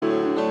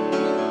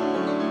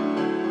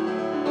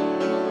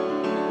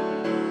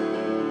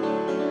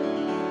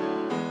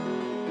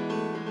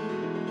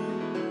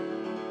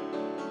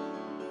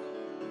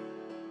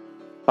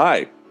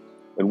Hi,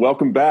 and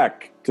welcome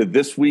back to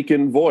This Week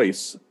in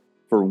Voice.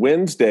 For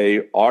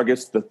Wednesday,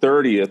 August the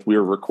 30th, we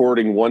are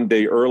recording one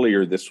day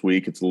earlier this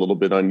week. It's a little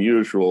bit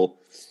unusual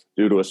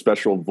due to a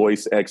special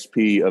Voice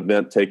XP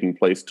event taking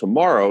place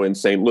tomorrow in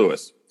St.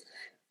 Louis.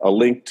 A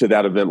link to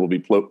that event will be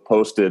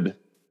posted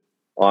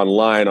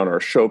online on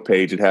our show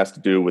page. It has to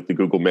do with the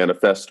Google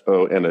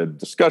Manifesto and a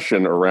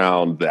discussion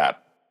around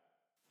that.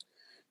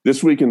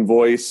 This Week in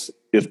Voice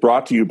is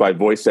brought to you by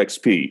Voice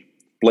XP,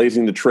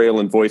 blazing the trail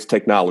in voice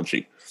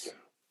technology.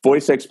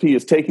 Voice XP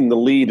is taking the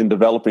lead in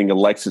developing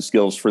Alexa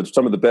skills for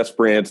some of the best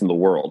brands in the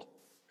world.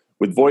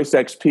 With Voice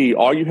XP,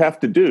 all you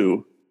have to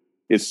do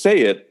is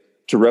say it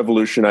to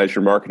revolutionize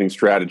your marketing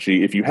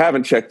strategy. If you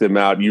haven't checked them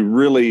out, you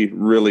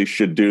really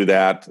should do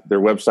that. Their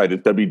website is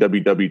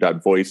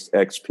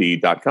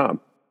www.voicexp.com.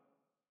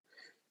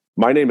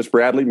 My name is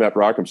Bradley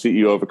Metrock. I'm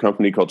CEO of a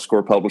company called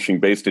Score Publishing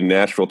based in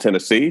Nashville,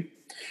 Tennessee.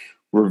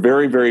 We're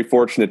very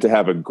fortunate to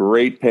have a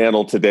great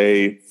panel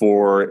today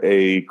for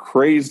a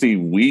crazy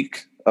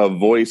week of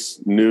voice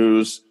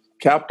news,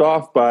 capped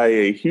off by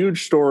a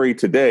huge story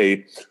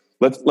today.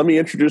 Let me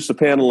introduce the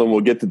panel and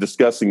we'll get to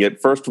discussing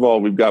it. First of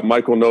all, we've got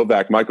Michael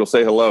Novak. Michael,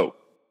 say hello.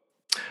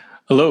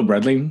 Hello,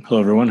 Bradley. Hello,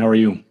 everyone. How are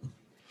you?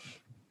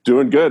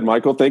 Doing good,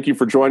 Michael. Thank you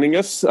for joining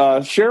us.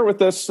 Share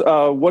with us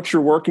what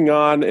you're working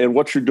on and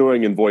what you're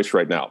doing in voice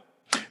right now.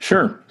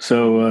 Sure.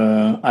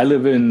 So I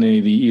live in the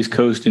East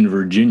Coast in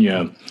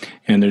Virginia,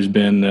 and there's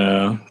been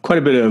quite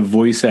a bit of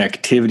voice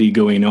activity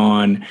going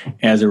on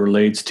as it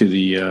relates to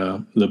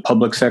the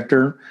public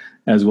sector,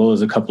 as well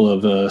as a couple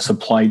of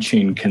supply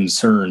chain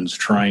concerns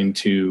trying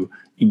to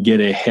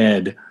get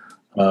ahead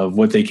of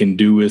what they can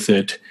do with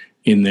it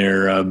in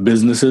their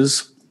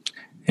businesses.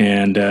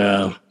 And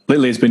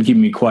lately it's been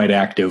keeping me quite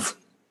active.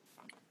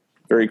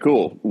 Very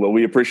cool. Well,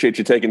 we appreciate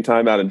you taking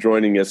time out and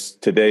joining us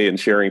today and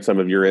sharing some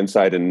of your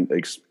insight and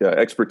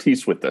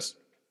expertise with us.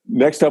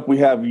 Next up, we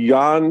have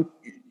Jan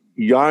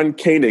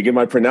Koenig. Am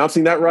I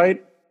pronouncing that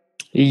right?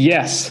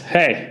 Yes.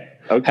 Hey,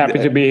 okay. Happy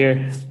to be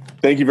here.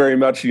 Thank you very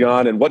much,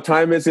 Jan. And what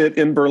time is it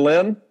in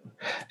Berlin?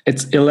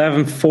 It's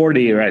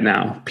 11:40 right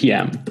now,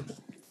 p.m.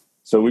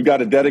 So we've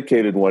got a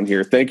dedicated one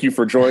here. Thank you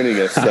for joining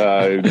us.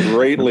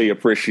 Greatly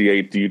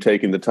appreciate you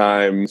taking the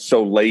time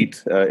so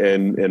late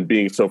and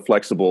being so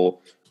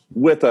flexible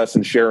with us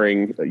and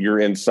sharing your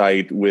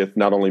insight with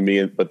not only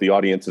me, but the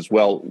audience as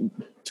well.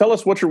 Tell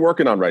us what you're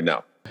working on right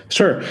now.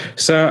 Sure.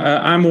 So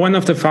I'm one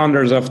of the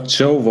founders of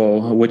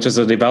Jovo, which is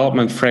a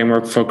development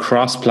framework for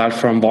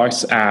cross-platform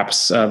voice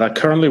apps that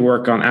currently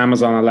work on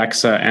Amazon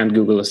Alexa and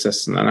Google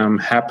Assistant. And I'm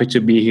happy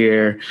to be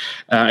here,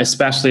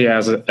 especially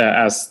as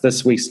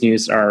this week's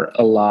news are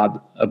a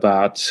lot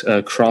about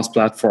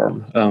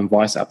cross-platform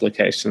voice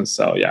applications.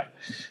 So yeah,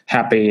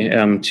 happy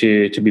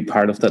to be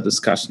part of the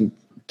discussion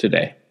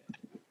today.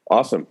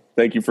 Awesome.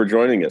 Thank you for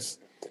joining us.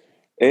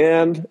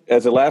 And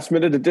as a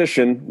last-minute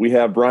addition, we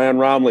have Brian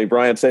Romley.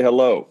 Brian, say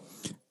hello.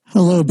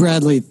 Hello,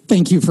 Bradley.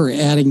 Thank you for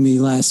adding me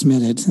last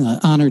minute.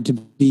 Honored to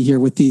be here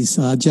with these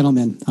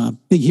gentlemen.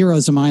 Big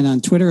heroes of mine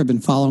on Twitter. I've been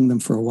following them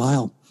for a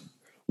while.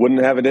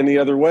 Wouldn't have it any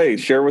other way.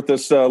 Share with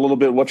us a little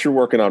bit what you're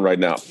working on right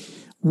now.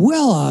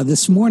 Well,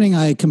 this morning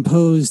I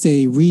composed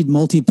a read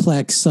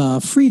multiplex,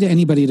 free to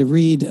anybody to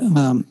read.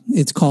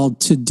 It's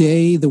called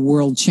Today the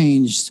World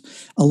Changed.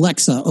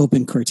 Alexa,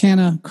 open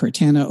Cortana.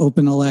 Cortana,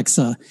 open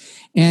Alexa.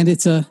 And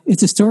it's a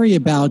story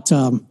about,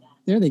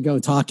 there they go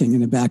talking in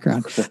the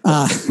background.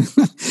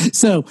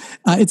 So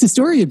it's a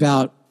story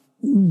about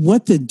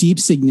what the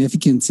deep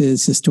significance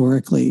is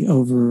historically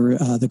over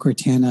the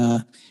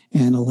Cortana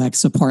and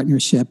Alexa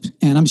partnership.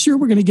 And I'm sure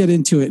we're going to get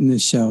into it in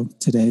this show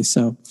today.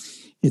 So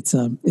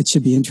it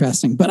should be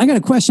interesting. But I got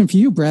a question for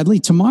you, Bradley.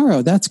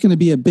 Tomorrow, that's going to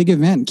be a big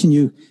event. Can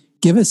you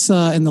give us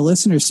and the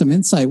listeners some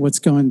insight what's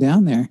going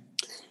down there?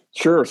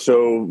 Sure.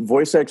 So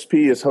Voice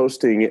XP is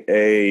hosting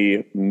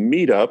a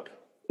meetup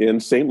in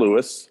St.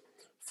 Louis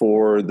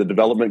for the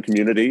development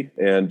community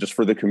and just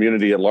for the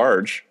community at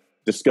large,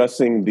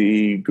 discussing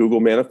the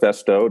Google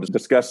Manifesto,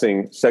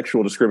 discussing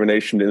sexual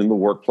discrimination in the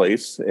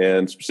workplace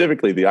and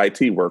specifically the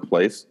IT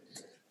workplace,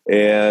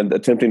 and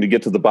attempting to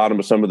get to the bottom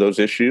of some of those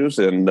issues.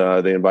 And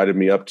they invited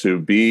me up to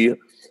be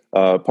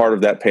part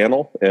of that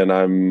panel, and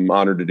I'm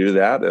honored to do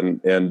that. And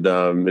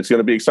it's going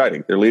to be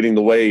exciting. They're leading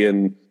the way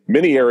in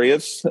many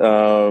areas.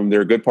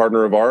 They're a good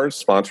partner of ours,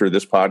 sponsor of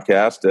this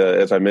podcast,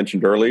 as I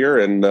mentioned earlier,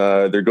 and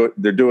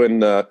they're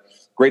doing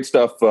great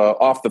stuff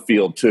off the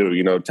field too.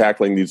 You know,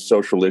 tackling these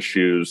social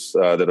issues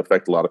that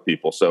affect a lot of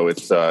people. So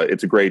it's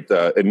a great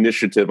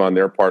initiative on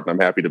their part, and I'm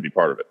happy to be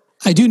part of it.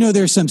 I do know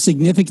there's some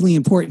significantly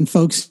important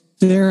folks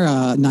there.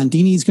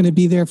 Nandini is going to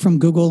be there from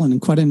Google, and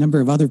quite a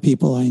number of other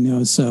people I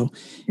know. So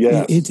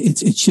yeah,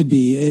 it should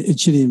be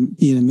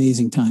an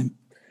amazing time.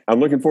 I'm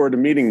looking forward to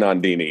meeting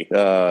Nandini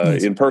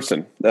in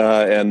person,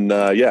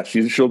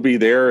 and she'll be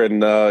there,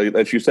 and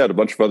as you said, a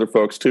bunch of other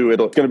folks too. It's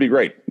going to be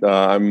great.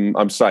 I'm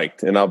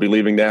psyched, and I'll be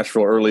leaving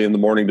Nashville early in the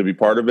morning to be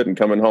part of it, and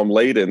coming home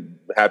late, and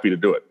happy to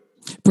do it.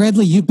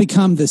 Bradley, you've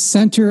become the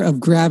center of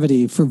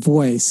gravity for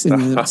voice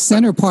in the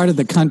center part of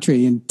the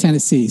country in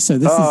Tennessee. So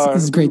this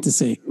is great to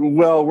see.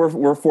 Well,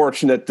 we're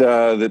fortunate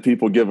that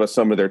people give us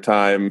some of their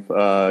time.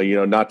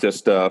 Not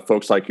just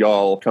folks like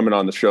y'all coming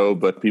on the show,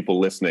 but people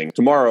listening.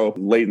 Tomorrow,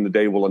 late in the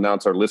day, we'll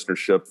announce our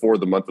listenership for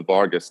the month of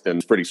August, and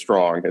it's pretty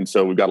strong. And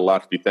so we've got a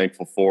lot to be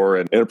thankful for,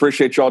 and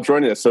appreciate y'all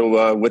joining us.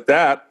 So with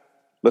that,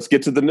 let's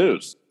get to the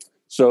news.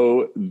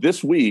 So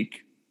this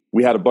week,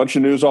 we had a bunch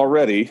of news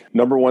already.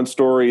 Number one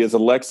story is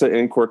Alexa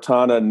and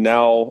Cortana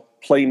now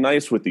play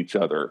nice with each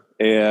other.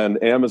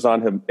 And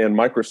Amazon and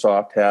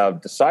Microsoft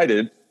have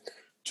decided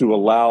to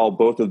allow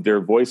both of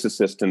their voice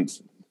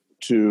assistants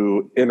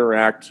to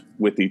interact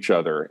with each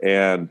other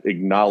and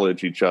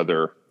acknowledge each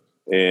other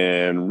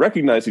and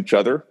recognize each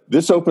other.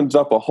 This opens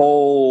up a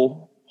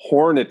whole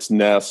hornet's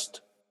nest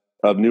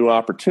of new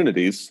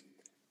opportunities.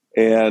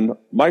 And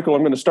Michael,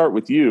 I'm going to start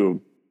with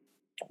you.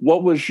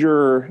 What was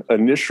your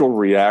initial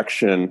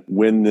reaction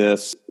when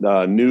this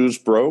news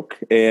broke?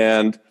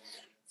 And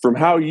from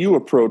how you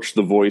approach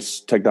the voice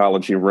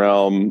technology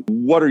realm,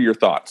 what are your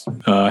thoughts?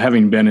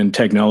 Having been in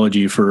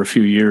technology for a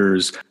few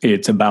years,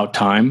 it's about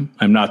time.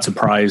 I'm not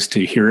surprised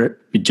to hear it,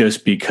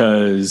 just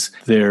because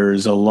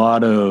there's a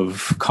lot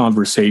of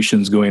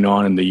conversations going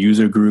on in the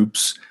user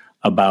groups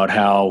about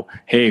how,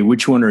 hey,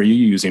 which one are you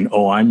using?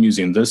 Oh, I'm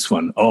using this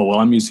one. Oh, well,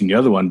 I'm using the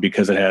other one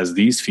because it has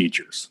these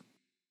features.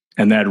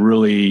 And that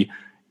really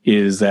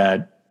is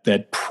that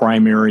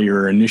primary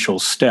or initial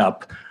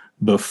step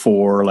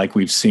before, like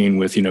we've seen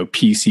with,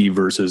 PC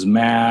versus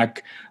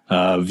Mac,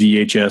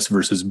 VHS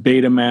versus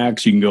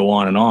Betamax, you can go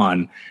on and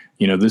on.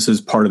 This is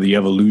part of the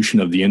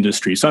evolution of the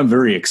industry. So I'm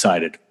very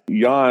excited.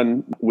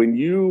 Jan, when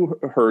you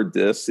heard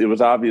this, it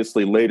was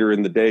obviously later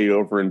in the day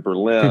over in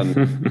Berlin.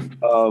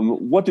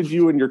 What did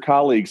you and your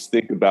colleagues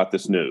think about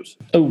this news?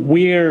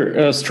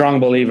 We're strong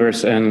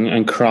believers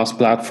in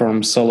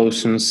cross-platform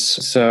solutions,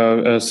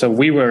 so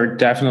we were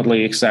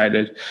definitely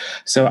excited.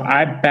 So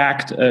I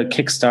backed a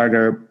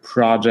Kickstarter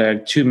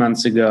project 2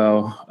 months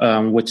ago,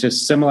 which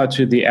is similar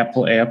to the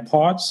Apple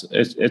AirPods.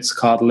 It's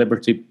called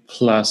Liberty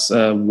Plus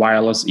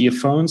wireless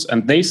earphones,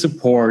 and they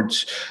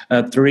support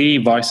 3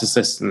 voice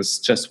assistants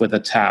just with a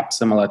tap,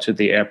 similar to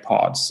the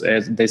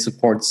AirPods. They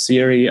support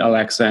Siri,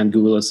 Alexa, and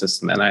Google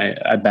Assistant, and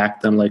I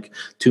backed them like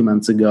 2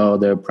 months ago.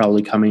 They're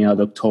probably coming out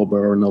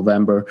October or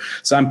November.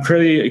 So I'm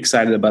pretty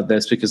excited about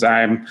this because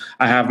I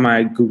have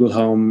my Google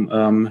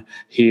Home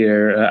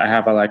here, I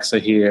have Alexa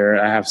here,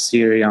 I have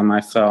Siri on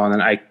my phone,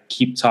 and I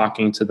keep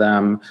talking to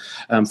them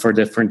for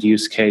different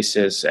use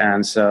cases.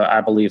 And so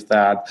I believe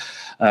that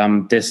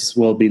this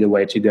will be the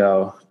way to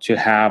go, to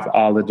have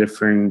all the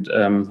different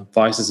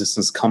voice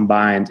assistants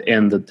combined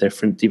in the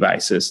different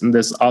devices. And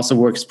this also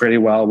works pretty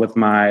well with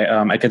my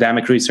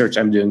academic research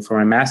I'm doing for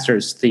my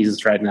master's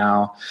thesis right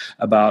now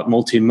about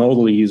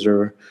multimodal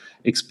user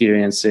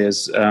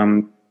experiences,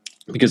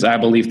 because I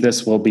believe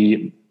this will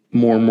be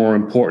more and more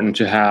important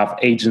to have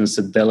agents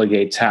that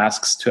delegate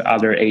tasks to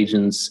other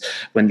agents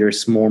when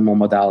there's more and more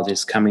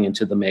modalities coming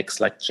into the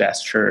mix, like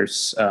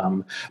gestures,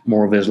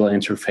 more visual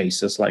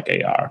interfaces like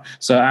AR.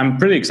 So I'm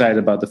pretty excited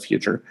about the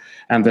future,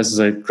 and this is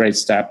a great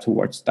step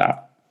towards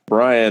that.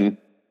 Brian,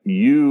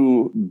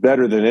 you,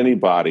 better than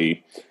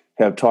anybody,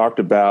 have talked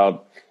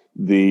about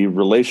the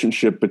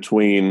relationship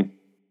between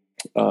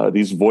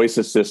these voice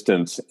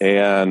assistants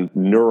and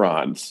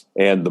neurons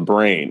and the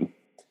brain.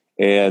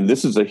 And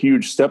this is a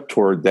huge step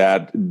toward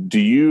that. Do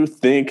you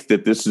think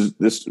that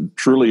this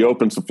truly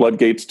opens the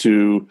floodgates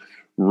to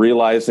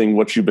realizing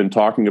what you've been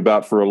talking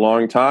about for a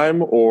long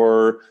time?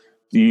 Or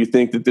do you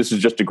think that this is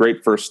just a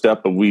great first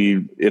step, but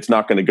it's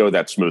not going to go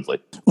that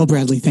smoothly? Well,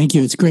 Bradley, thank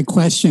you. It's a great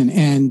question.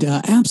 And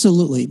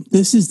absolutely,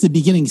 this is the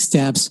beginning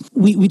steps.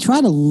 We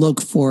try to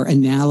look for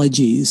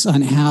analogies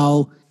on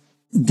how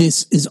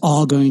this is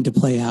all going to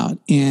play out.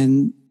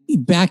 And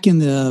back in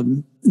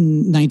the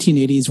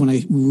 1980s, when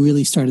I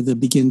really started to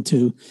begin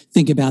to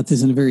think about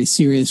this in a very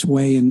serious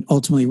way and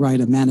ultimately write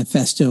a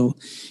manifesto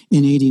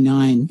in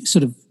 89,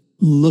 sort of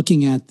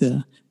looking at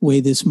the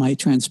way this might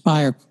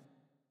transpire,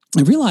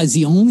 I realized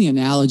the only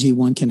analogy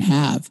one can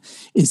have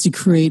is to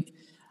create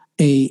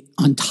a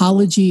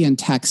ontology and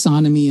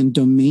taxonomy and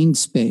domain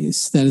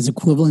space that is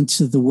equivalent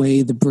to the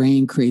way the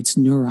brain creates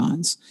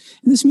neurons.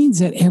 And this means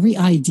that every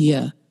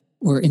idea,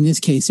 or in this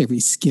case,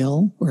 every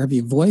skill or every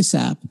voice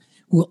app,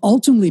 will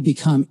ultimately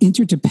become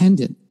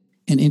interdependent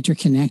and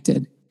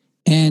interconnected.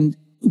 And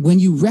when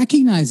you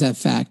recognize that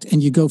fact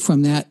and you go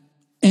from that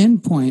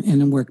endpoint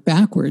and then work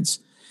backwards,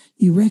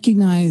 you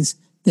recognize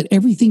that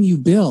everything you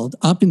build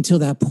up until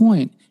that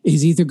point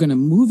is either going to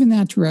move in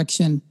that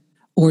direction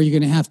or you're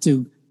going to have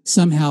to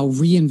somehow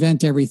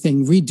reinvent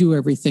everything, redo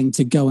everything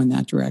to go in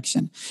that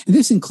direction. And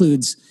this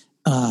includes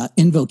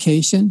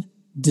invocation,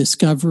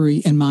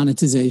 discovery, and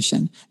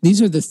monetization.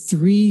 These are the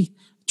 3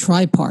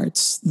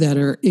 triparts that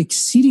are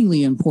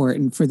exceedingly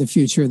important for the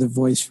future of the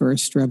voice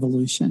first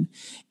revolution.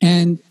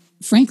 And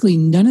frankly,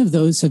 none of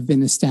those have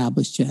been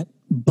established yet.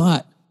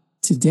 But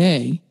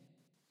today,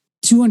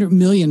 200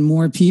 million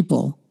more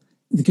people,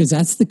 because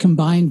that's the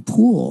combined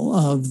pool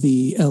of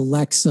the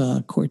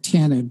Alexa,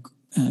 Cortana,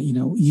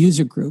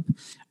 user group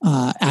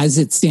as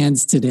it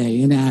stands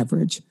today in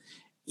average.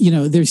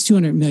 There's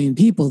 200 million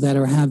people that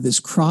have this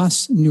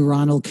cross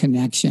neuronal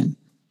connection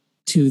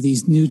to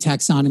these new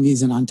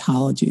taxonomies and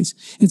ontologies.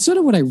 It's sort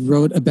of what I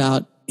wrote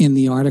about in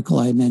the article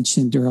I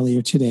mentioned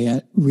earlier today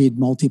at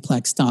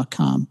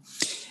readmultiplex.com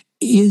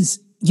is,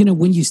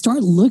 when you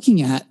start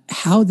looking at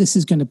how this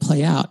is going to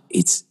play out,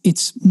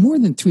 it's more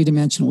than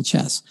three-dimensional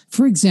chess.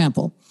 For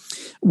example,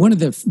 one of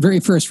the very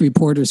first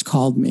reporters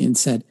called me and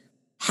said,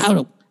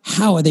 how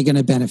are they going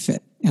to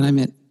benefit? And I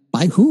meant,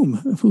 by whom?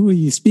 Who are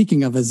you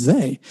speaking of as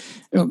they?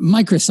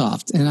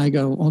 Microsoft. And I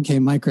go, okay,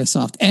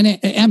 Microsoft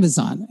and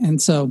Amazon.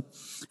 And so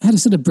I had to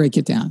sort of break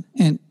it down.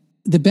 And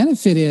the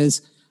benefit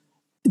is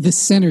the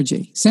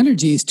synergy.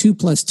 Synergy is 2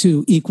 +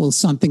 2 =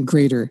 something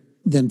greater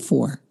than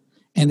 4.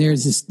 And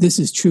this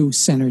is true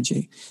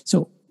synergy.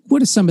 So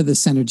what are some of the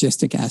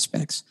synergistic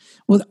aspects?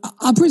 Well,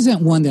 I'll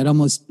present one that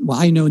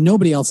I know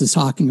nobody else is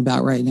talking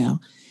about right now.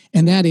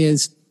 And that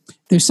is,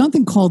 there's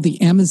something called the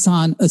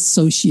Amazon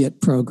Associate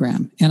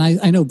Program. And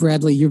I know,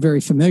 Bradley, you're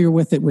very familiar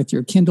with it with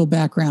your Kindle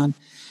background.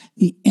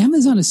 The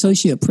Amazon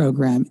Associate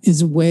Program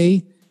is a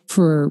way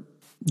for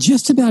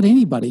just about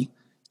anybody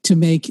to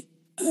make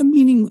a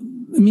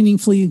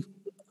meaningfully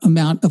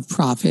amount of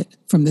profit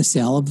from the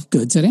sale of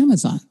goods at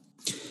Amazon.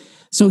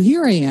 So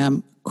here I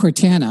am,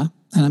 Cortana,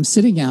 and I'm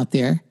sitting out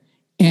there,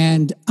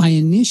 and I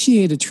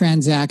initiate a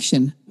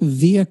transaction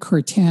via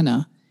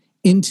Cortana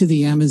into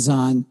the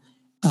Amazon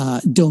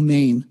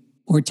domain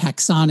or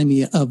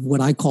taxonomy of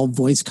what I call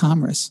voice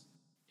commerce.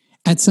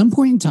 At some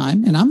point in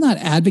time, and I'm not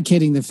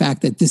advocating the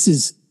fact that this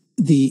is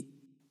the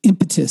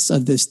impetus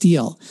of this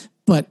deal,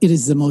 but it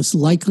is the most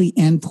likely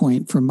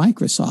endpoint for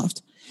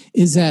Microsoft,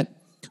 is that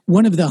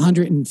one of the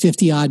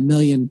 150 odd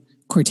million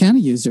Cortana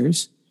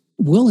users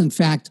will in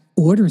fact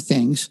order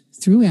things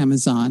through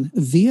Amazon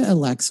via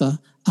Alexa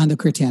on the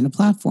Cortana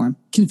platform.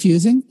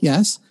 Confusing?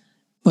 Yes,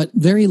 but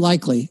very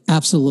likely,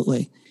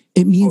 absolutely.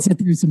 It means that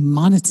there's a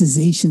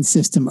monetization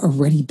system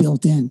already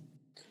built in.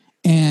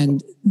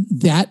 And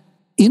that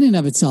in and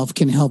of itself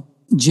can help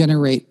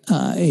generate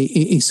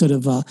a sort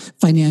of a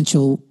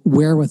financial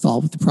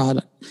wherewithal with the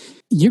product.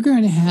 You're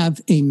going to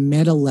have a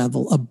meta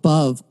level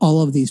above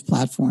all of these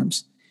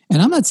platforms.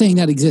 And I'm not saying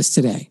that exists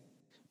today,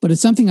 but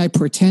it's something I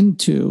pretend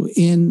to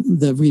in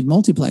the Read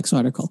Multiplex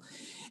article,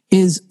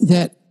 is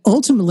that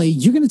ultimately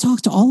you're going to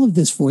talk to all of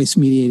this voice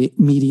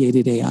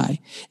mediated AI,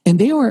 and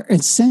they are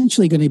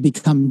essentially going to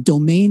become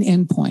domain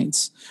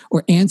endpoints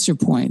or answer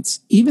points,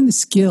 even the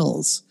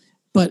skills,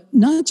 but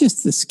not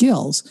just the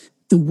skills,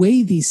 the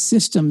way these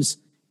systems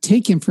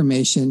take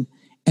information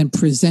and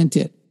present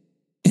it.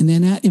 And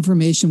then that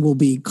information will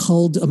be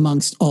culled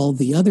amongst all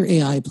the other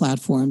AI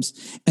platforms.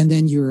 And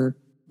then your,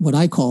 what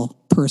I call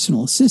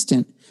personal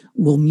assistant,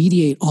 will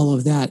mediate all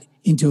of that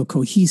into a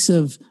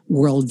cohesive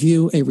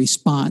worldview, a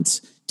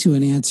response to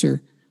an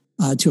answer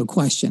to a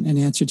question, an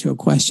answer to a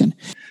question.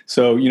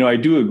 So, I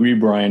do agree,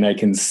 Brian. I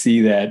can see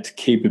that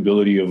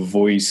capability of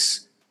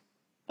voice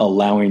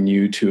allowing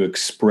you to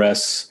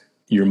express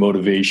your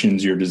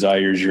motivations, your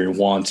desires, your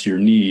wants, your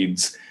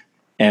needs,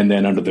 and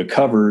then under the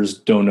covers,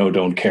 don't know,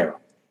 don't care,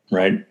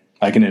 right?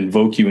 I can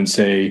invoke you and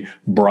say,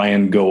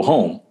 Brian, go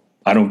home.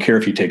 I don't care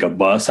if you take a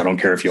bus. I don't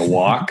care if you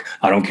walk.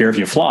 I don't care if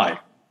you fly.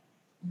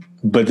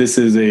 But this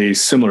is a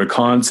similar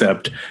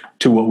concept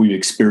to what we've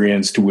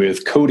experienced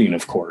with coding,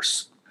 of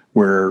course,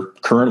 where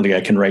currently I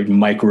can write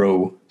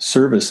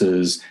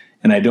microservices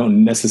and I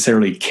don't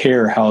necessarily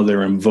care how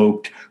they're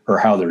invoked or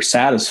how they're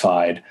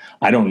satisfied.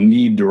 I don't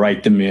need to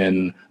write them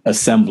in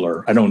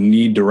assembler. I don't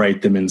need to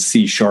write them in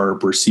C#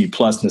 or C+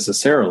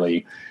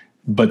 necessarily,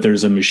 but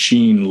there's a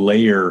machine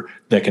layer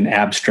that can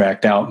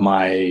abstract out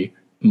my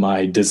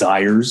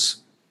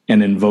desires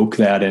and invoke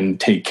that and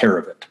take care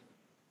of it.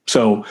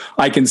 So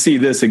I can see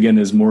this again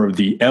as more of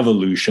the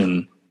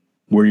evolution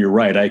where you're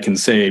right. I can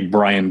say,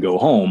 Brian, go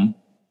home,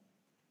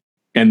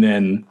 and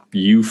then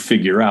you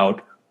figure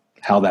out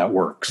how that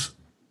works.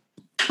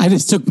 I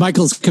just took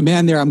Michael's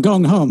command there. I'm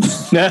going home.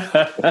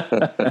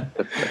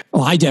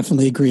 Oh, I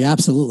definitely agree.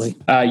 Absolutely.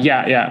 I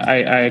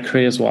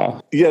agree as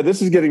well. Yeah,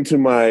 this is getting to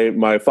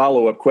my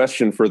follow-up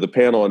question for the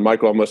panel. And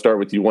Michael, I'm going to start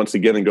with you once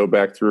again and go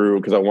back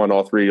through because I want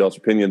all three of y'all's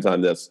opinions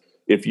on this.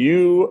 If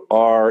you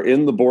are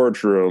in the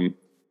boardroom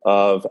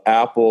of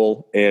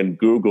Apple and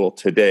Google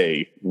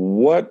today,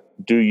 what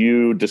do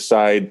you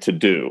decide to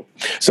do?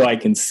 So I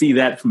can see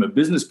that from a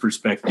business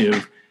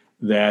perspective,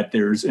 that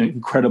there's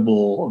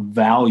incredible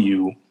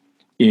value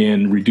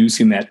in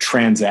reducing that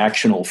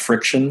transactional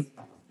friction.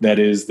 That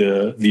is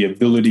the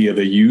ability of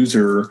a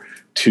user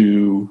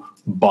to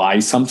buy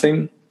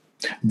something,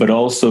 but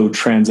also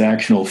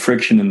transactional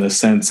friction in the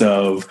sense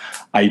of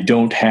I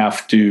don't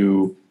have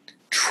to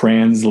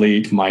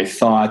translate my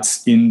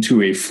thoughts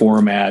into a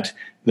format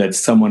that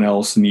someone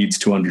else needs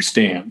to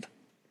understand.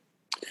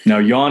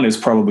 Now, Jan is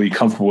probably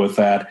comfortable with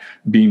that,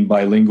 being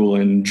bilingual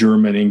in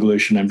German,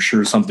 English, and I'm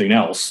sure something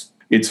else.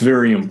 It's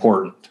very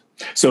important.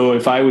 So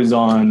if I was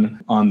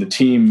on the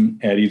team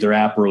at either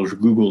Apple or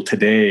Google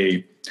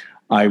today,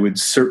 I would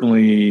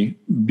certainly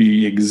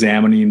be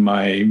examining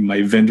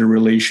my vendor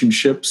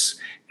relationships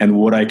and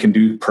what I can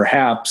do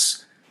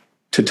perhaps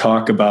to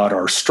talk about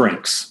our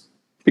strengths.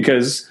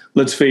 Because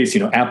let's face,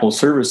 Apple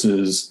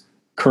Services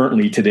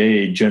currently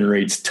today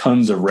generates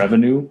tons of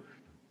revenue.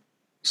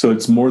 So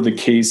it's more the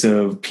case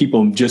of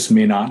people just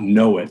may not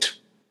know it,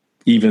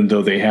 even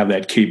though they have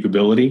that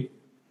capability.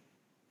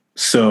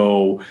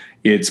 So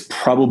it's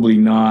probably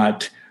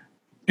not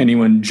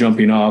anyone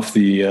jumping off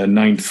the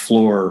ninth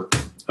floor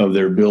of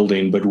their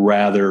building, but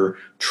rather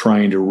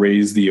trying to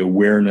raise the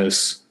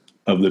awareness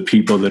of the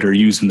people that are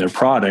using their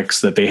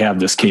products that they have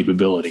this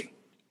capability.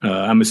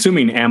 I'm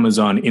assuming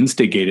Amazon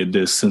instigated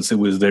this since it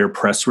was their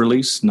press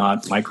release,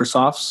 not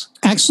Microsoft's.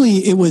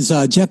 Actually, it was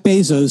Jeff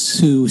Bezos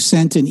who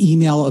sent an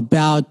email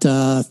about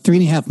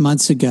 3.5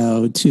 months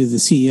ago to the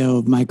CEO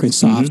of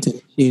Microsoft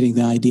initiating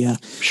the idea.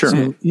 Sure.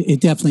 So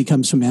it definitely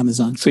comes from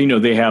Amazon. So,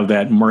 they have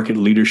that market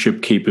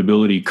leadership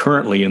capability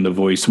currently in the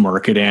voice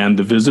market and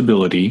the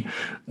visibility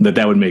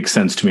that would make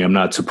sense to me. I'm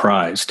not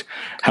surprised.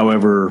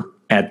 However,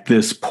 at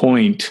this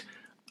point,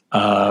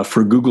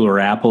 for Google or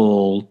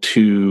Apple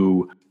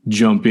to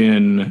jump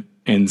in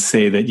and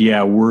say that,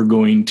 yeah, we're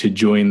going to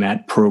join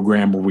that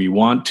program or we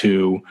want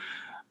to,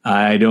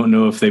 I don't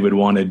know if they would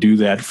want to do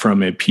that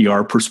from a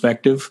PR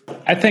perspective.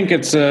 I think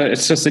it's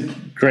just a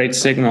great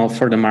signal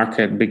for the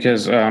market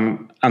because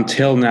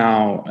until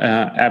now,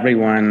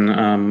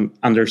 everyone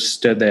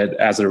understood it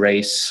as a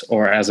race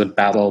or as a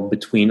battle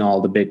between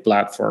all the big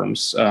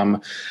platforms.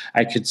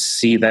 I could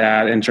see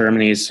that in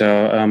Germany.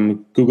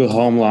 So Google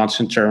Home launched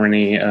in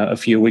Germany a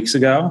few weeks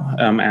ago,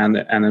 and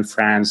in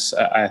France,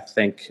 I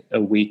think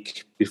a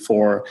week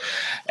before.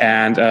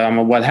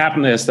 And what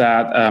happened is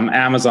that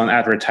Amazon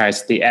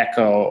advertised the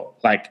Echo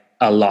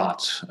a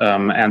lot,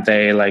 and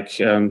they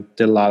did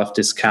a lot of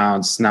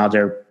discounts. Now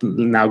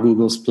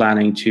Google's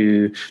planning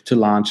to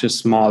launch a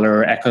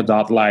smaller Echo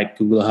Dot like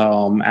Google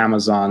Home.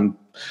 Amazon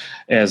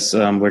is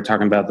we're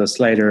talking about this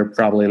later,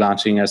 probably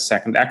launching a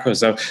second Echo.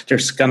 So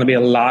there's going to be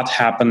a lot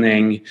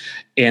happening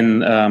in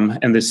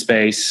this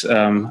space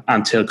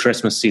until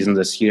Christmas season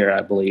this year,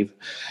 I believe.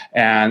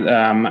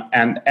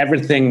 And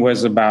everything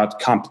was about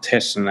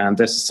competition. And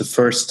this is the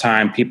first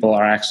time people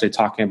are actually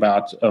talking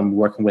about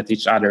working with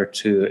each other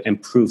to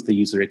improve the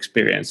user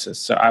experiences.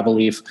 So I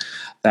believe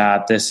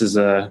that this is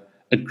a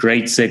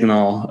great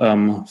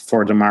signal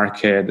for the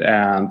market.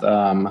 And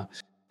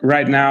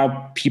right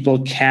now, people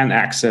can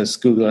access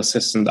Google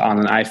Assistant on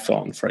an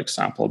iPhone, for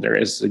example. There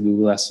is a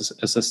Google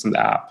Assistant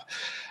app.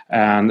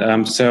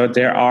 And so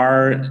there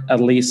are at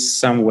least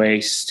some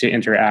ways to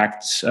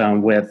interact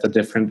with the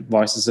different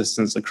voice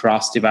assistants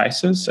across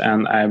devices.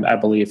 And I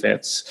believe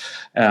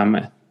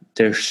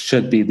there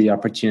should be the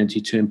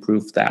opportunity to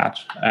improve that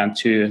and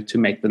to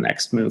make the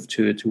next move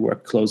to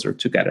work closer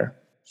together.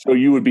 So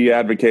you would be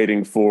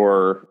advocating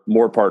for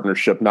more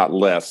partnership, not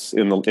less,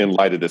 in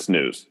light of this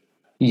news?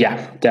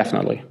 Yeah,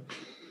 definitely.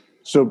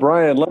 So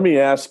Brian, let me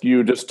ask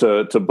you just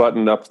to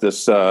button up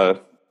this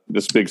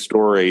big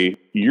story.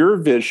 Your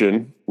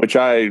vision, which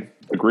I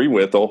agree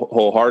with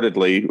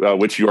wholeheartedly,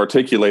 which you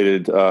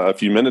articulated a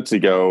few minutes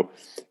ago,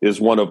 is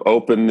one of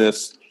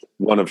openness,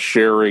 one of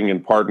sharing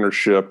and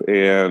partnership,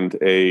 and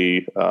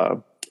a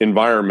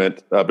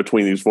environment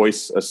between these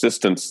voice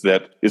assistants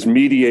that is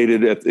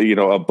mediated at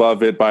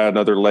above it by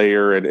another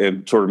layer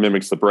and sort of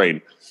mimics the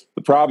brain.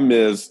 The problem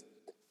is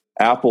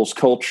Apple's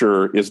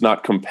culture is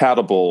not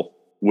compatible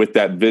with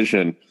that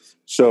vision.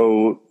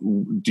 So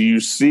do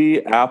you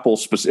see Apple,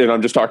 and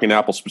I'm just talking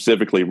Apple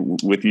specifically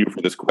with you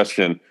for this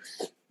question,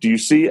 do you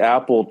see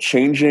Apple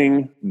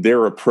changing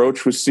their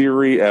approach with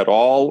Siri at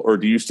all, or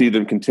do you see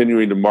them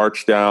continuing to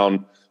march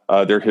down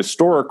their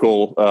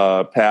historical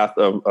path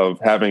of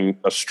having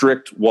a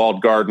strict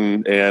walled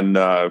garden and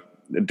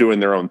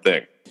doing their own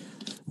thing?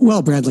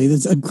 Well, Bradley,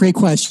 that's a great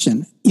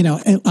question.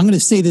 I'm going to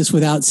say this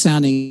without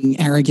sounding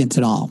arrogant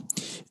at all.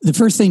 The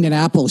first thing that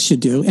Apple should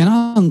do, and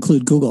I'll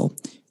include Google,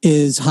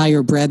 is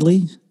hire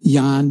Bradley,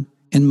 Jan,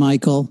 and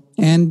Michael,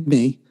 and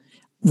me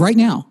right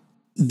now.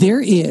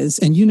 There is,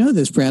 and you know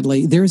this,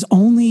 Bradley, there's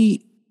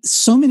only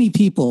so many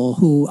people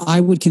who I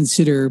would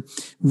consider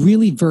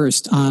really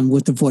versed on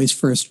what the voice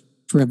first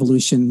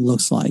revolution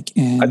looks like.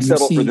 And I'd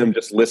settle for them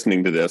just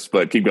listening to this,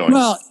 but keep going.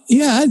 Well,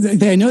 yeah,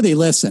 I know they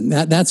listen.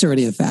 That's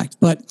already a fact.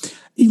 But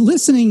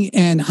listening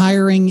and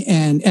hiring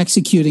and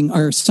executing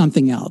are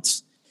something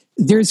else.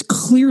 There's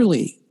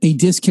clearly a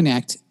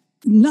disconnect,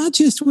 not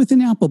just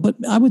within Apple, but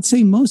I would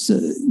say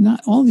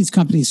not all these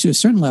companies to a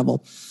certain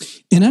level,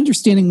 in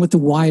understanding what the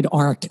wide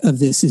arc of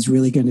this is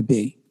really going to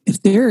be.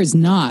 If there is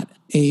not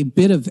a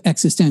bit of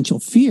existential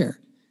fear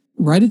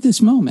right at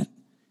this moment,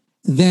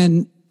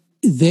 then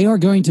they are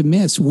going to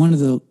miss one of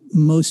the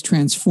most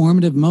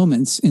transformative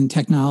moments in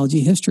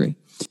technology history.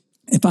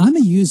 If I'm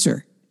a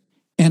user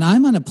and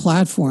I'm on a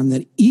platform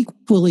that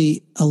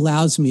equally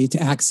allows me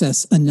to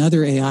access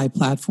another AI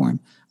platform,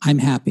 I'm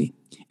happy.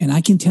 And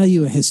I can tell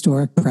you a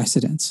historic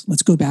precedence.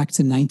 Let's go back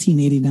to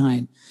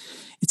 1989.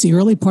 It's the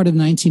early part of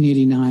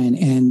 1989.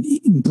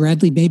 And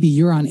Bradley, maybe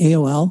you're on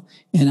AOL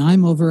and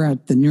I'm over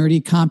at the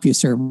nerdy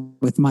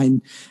CompuServe with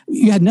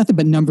you had nothing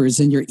but numbers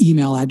in your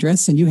email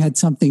address, and you had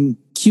something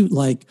cute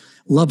like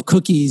Love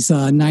Cookies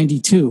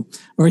 92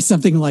 or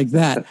something like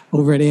that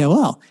over at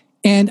AOL.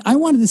 And I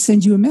wanted to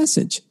send you a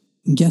message.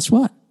 And guess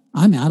what?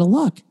 I'm out of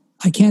luck.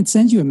 I can't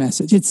send you a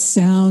message. It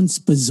sounds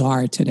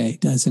bizarre today,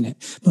 doesn't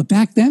it? But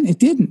back then it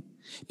didn't,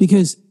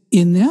 because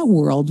in that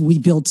world, we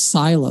built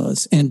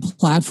silos and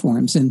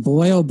platforms. And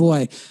boy, oh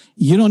boy,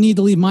 you don't need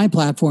to leave my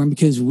platform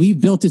because we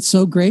built it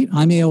so great.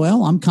 I'm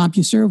AOL, I'm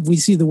CompuServe. We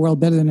see the world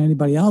better than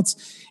anybody else.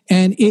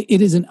 And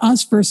it is an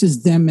us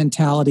versus them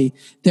mentality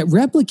that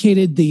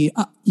replicated the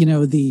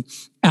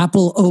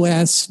Apple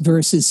OS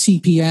versus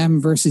CP/M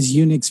versus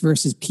Unix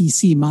versus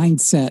PC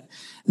mindset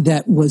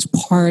that was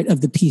part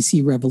of the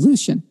PC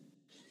revolution.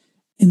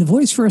 In the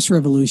voice first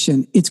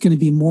revolution, it's going to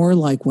be more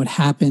like what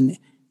happened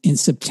in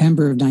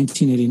September of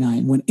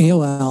 1989, when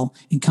AOL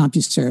and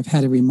CompuServe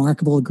had a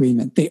remarkable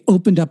agreement. They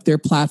opened up their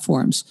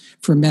platforms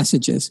for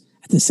messages.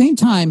 At the same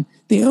time,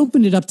 they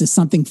opened it up to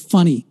something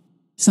funny,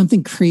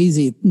 something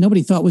crazy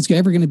nobody thought was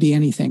ever going to be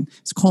anything.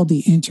 It's called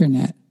the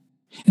internet.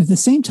 And at the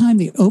same time,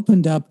 they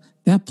opened up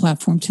that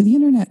platform to the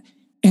internet.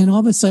 And all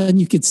of a sudden,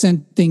 you could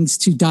send things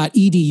to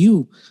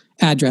 .edu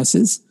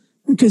addresses,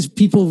 because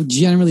people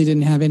generally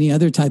didn't have any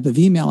other type of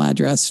email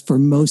address for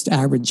most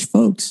average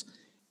folks.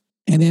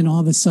 And then all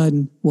of a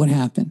sudden, what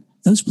happened?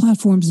 Those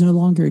platforms no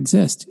longer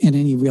exist in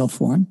any real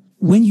form.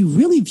 When you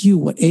really view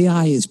what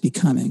AI is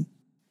becoming,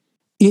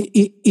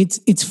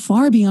 it's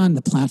far beyond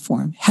the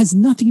platform, has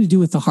nothing to do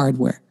with the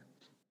hardware.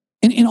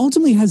 And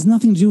ultimately has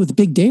nothing to do with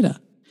big data.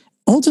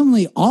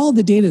 Ultimately, all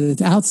the data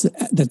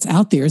that's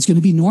out there is going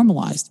to be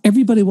normalized.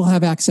 Everybody will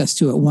have access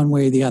to it one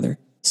way or the other,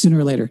 sooner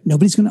or later.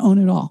 Nobody's going to own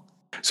it all.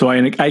 So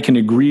I can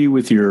agree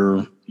with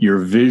your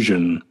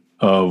vision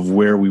of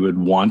where we would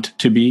want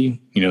to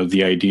be. You know,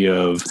 the idea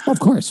of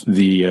course,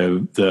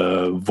 the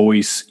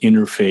voice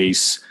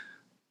interface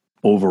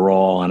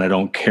overall, and I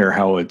don't care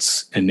how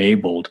it's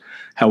enabled.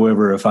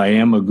 However, if I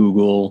am a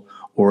Google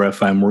or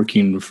if I'm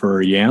working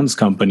for Jan's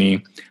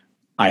company,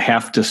 I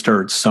have to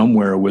start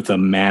somewhere with a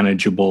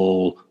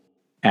manageable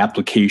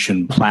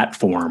application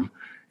platform,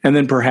 and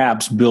then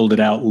perhaps build it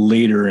out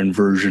later in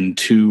version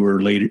 2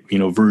 or later,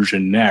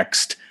 version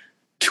next,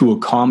 to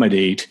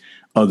accommodate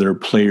other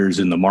players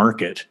in the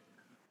market.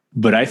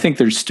 But I think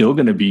there's still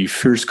going to be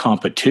fierce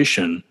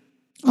competition.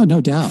 Oh,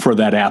 no doubt. For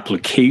that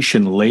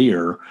application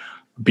layer,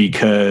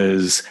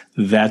 because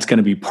that's going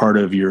to be part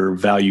of your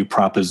value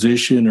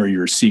proposition or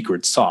your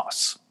secret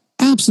sauce.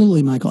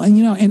 Absolutely, Michael. And,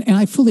 and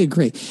I fully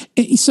agree.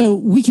 So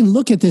we can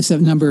look at this at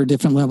a number of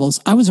different levels.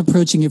 I was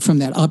approaching it from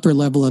that upper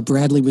level of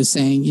Bradley was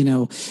saying,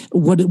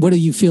 what do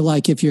you feel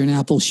like if you're in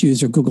Apple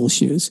shoes or Google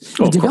shoes?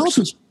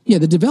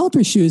 The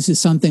developer shoes is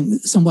something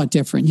somewhat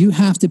different. You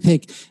have to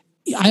pick,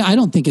 I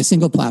don't think a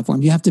single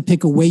platform. You have to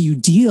pick a way you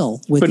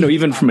deal with. But no,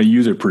 even from a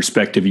user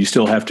perspective, you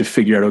still have to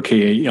figure out,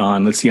 okay,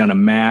 let's see, on a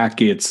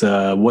Mac, it's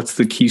what's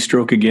the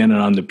keystroke again?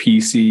 And on the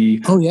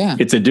PC,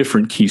 it's a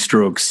different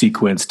keystroke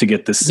sequence to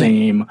get the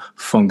same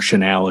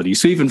functionality.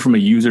 So even from a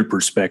user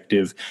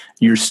perspective,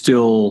 you're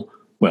still,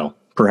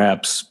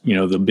 perhaps,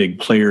 the big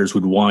players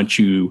would want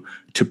you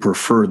to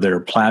prefer their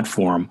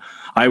platform.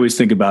 I always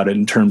think about it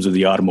in terms of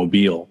the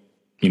automobile,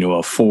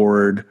 a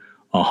Ford,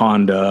 a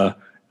Honda,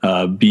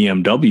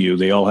 BMW,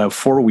 they all have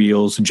 4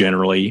 wheels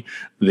generally.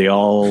 They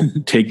all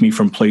take me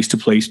from place to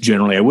place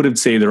generally. I wouldn't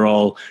say they're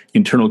all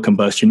internal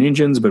combustion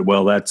engines, but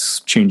that's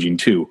changing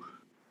too.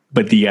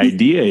 But the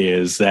idea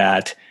is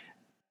that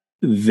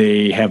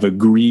they have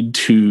agreed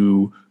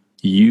to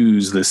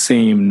use the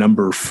same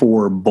number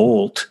 4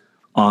 bolt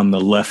on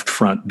the left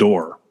front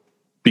door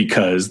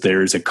because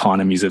there's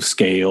economies of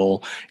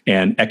scale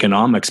and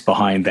economics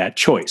behind that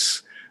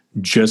choice.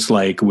 Just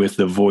like with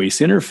the voice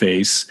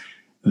interface,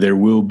 there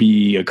will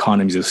be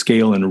economies of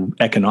scale and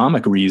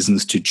economic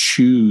reasons to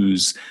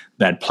choose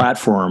that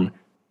platform,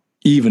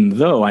 even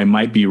though I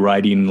might be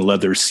riding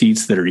leather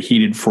seats that are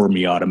heated for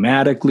me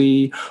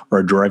automatically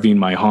or driving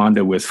my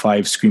Honda with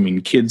 5 screaming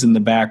kids in the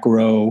back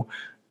row.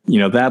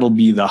 That'll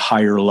be the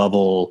higher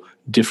level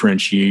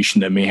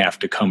differentiation that may have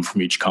to come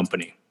from each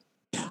company.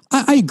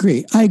 I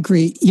agree.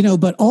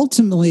 But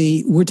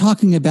ultimately, we're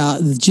talking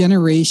about the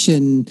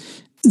generation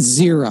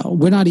 0.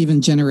 We're not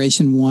even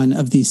generation 1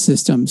 of these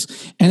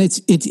systems. And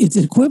it's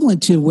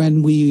equivalent to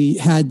when we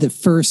had the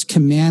first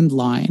command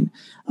line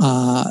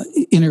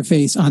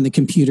interface on the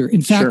computer.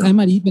 In fact, I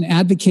might even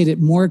advocate it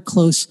more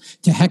close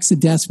to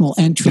hexadecimal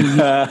entry,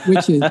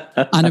 which is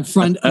on the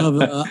front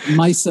of a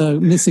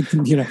MISA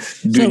computer.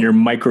 Doing your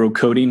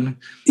microcoding?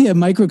 Yeah,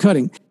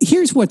 microcoding.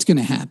 Here's what's going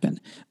to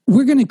happen.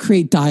 We're going to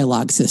create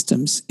dialogue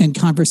systems and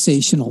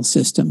conversational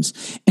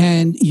systems.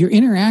 And your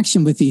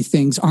interaction with these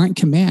things aren't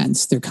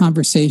commands, they're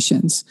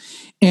conversations.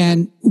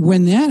 And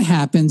when that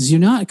happens, you're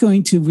not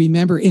going to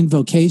remember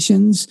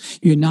invocations.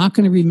 You're not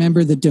going to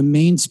remember the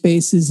domain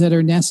spaces that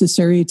are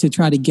necessary to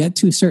try to get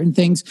to certain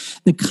things.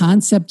 The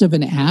concept of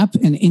an app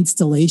and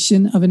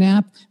installation of an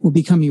app will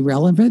become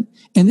irrelevant.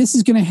 And this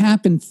is going to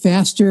happen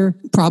faster,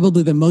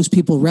 probably, than most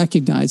people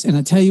recognize. And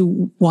I'll tell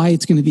you why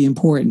it's going to be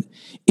important.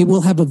 It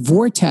will have a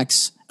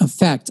vortex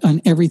effect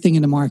on everything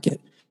in the market.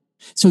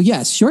 So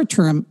yes, short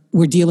term,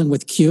 we're dealing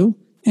with Q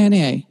and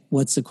A.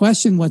 What's the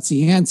question? What's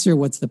the answer?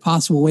 What's the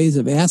possible ways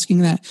of asking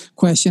that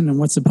question? And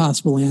what's the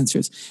possible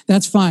answers?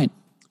 That's fine.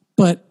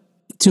 But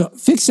to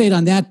fixate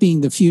on that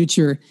being the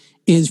future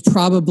is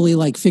probably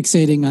like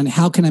fixating on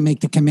how can I make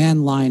the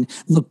command line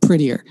look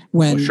prettier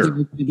when there are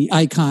going to be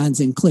icons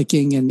and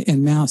clicking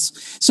and mouse.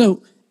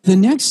 So the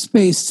next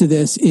space to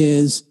this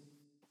is,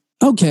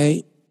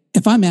 okay,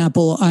 if I'm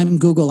Apple, I'm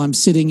Google, I'm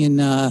sitting in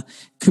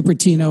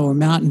Cupertino or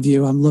Mountain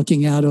View, I'm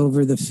looking out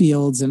over the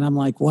fields and I'm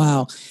like,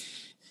 wow,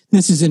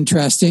 this is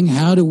interesting.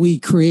 How do we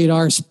create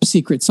our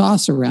secret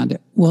sauce around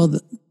it? Well,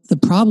 the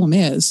problem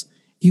is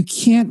you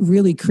can't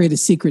really create a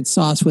secret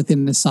sauce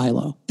within the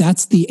silo.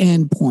 That's the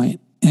end point.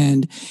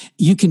 And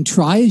you can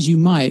try as you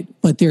might,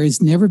 but there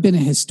has never been a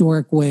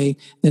historic way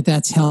that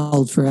that's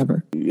held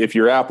forever. If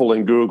you're Apple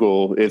and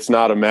Google, it's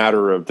not a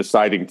matter of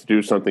deciding to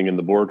do something in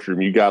the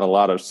boardroom. You got a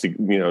lot of,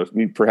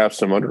 perhaps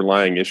some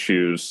underlying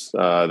issues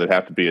that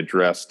have to be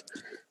addressed.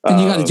 And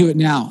you got to do it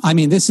now. I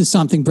mean, this is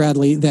something,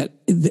 Bradley, that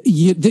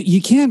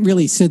you can't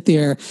really sit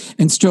there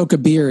and stroke a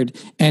beard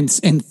and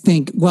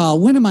think, well,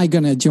 when am I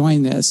going to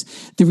join this?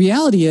 The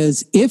reality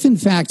is, if in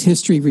fact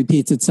history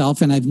repeats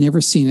itself, and I've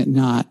never seen it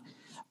not,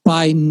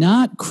 by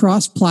not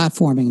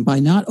cross-platforming, by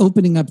not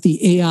opening up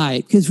the AI,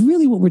 because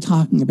really what we're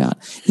talking about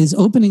is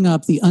opening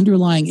up the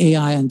underlying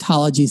AI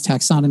ontologies,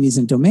 taxonomies,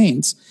 and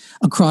domains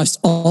across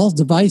all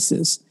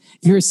devices.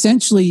 You're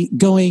essentially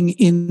going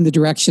in the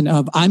direction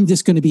of, I'm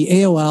just going to be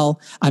AOL,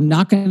 I'm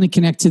not going to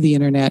connect to the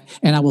internet,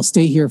 and I will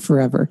stay here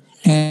forever.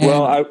 And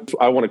well,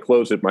 I want to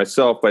close it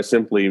myself by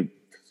simply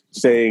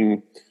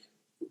saying,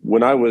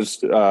 when I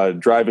was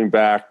driving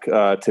back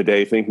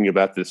today thinking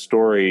about this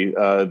story,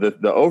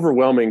 the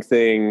overwhelming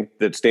thing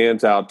that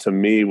stands out to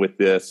me with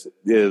this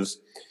is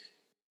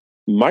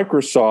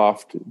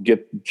Microsoft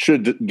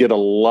should get a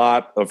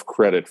lot of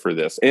credit for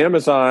this.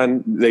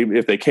 Amazon,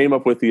 if they came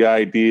up with the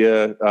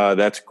idea,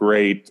 that's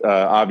great.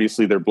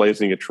 Obviously, they're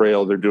blazing a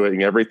trail. They're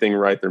doing everything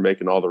right. They're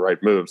making all the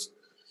right moves.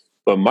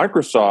 But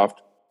Microsoft,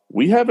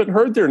 we haven't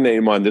heard their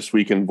name on This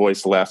Week in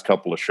Voice the last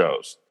couple of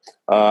shows.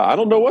 I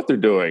don't know what they're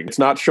doing. It's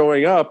not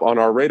showing up on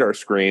our radar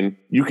screen.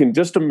 You can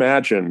just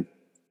imagine.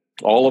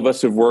 All of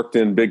us have worked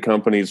in big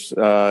companies,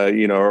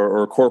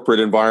 or corporate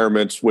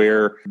environments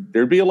where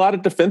there'd be a lot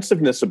of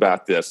defensiveness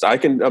about this. I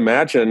can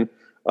imagine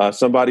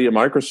somebody at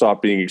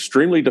Microsoft being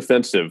extremely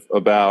defensive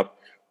about,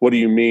 what do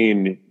you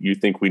mean you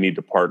think we need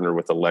to partner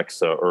with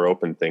Alexa or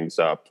open things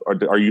up?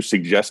 Are you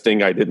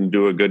suggesting I didn't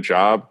do a good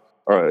job?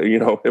 Or,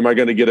 am I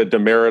going to get a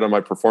demerit on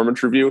my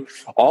performance review?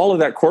 All of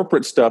that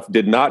corporate stuff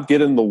did not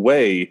get in the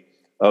way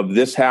of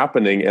this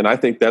happening. And I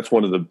think that's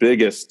one of the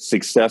biggest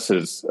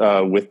successes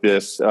with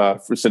this,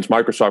 since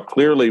Microsoft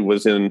clearly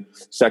was in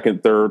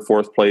second, third,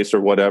 fourth place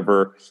or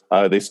whatever,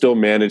 they still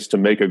managed to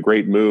make a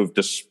great move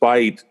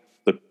despite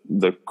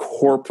the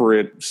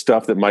corporate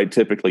stuff that might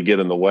typically get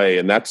in the way.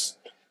 And that's,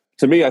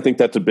 to me, I think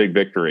that's a big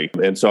victory.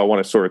 And so I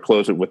want to sort of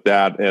close it with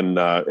that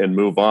and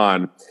move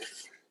on.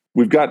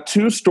 We've got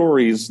two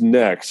stories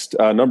next.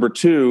 Number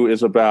two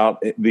is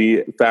about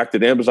the fact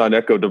that Amazon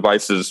Echo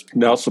devices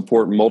now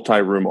support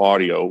multi-room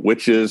audio,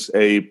 which is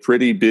a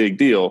pretty big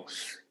deal.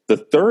 The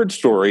third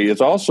story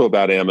is also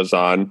about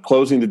Amazon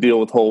closing the deal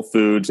with Whole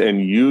Foods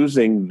and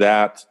using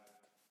that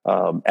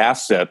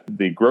asset,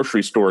 the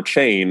grocery store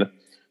chain,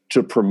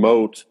 to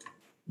promote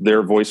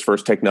their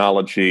voice-first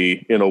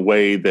technology in a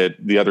way that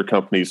the other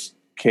companies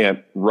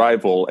can't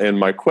rival. And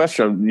my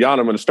question, Jan,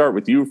 I'm going to start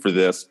with you for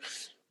this.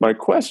 My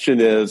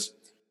question is,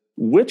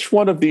 which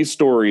one of these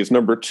stories,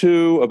 number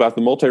two about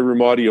the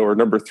multi-room audio or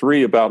number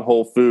three about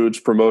Whole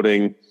Foods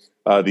promoting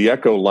the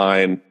Echo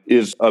line,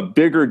 is a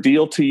bigger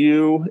deal to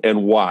you,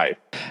 and why?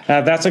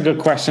 That's a good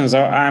question.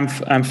 So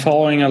I'm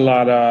following a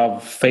lot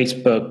of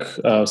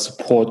Facebook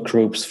support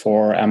groups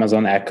for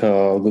Amazon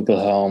Echo, Google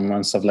Home,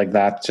 and stuff like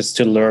that, just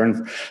to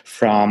learn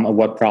from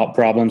what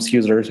problems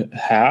users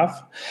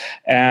have.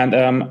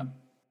 And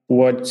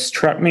what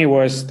struck me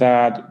was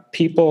that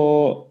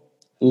people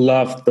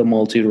loved the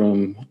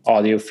multi-room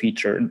audio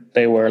feature.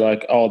 They were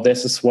like, oh,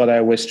 this is what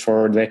I wished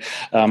for.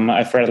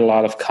 I've read a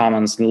lot of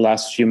comments in the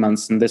last few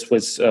months, and this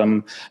was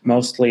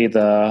mostly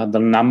the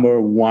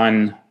number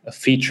one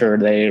feature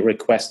they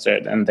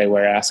requested and they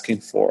were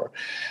asking for.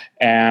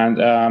 And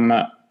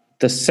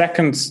the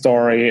second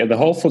story, the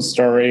Whole Foods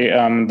story,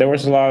 there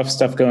was a lot of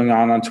stuff going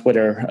on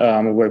Twitter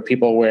where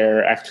people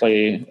were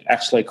actually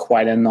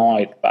quite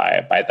annoyed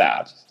by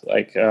that.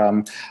 Like,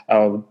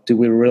 do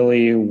we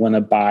really want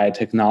to buy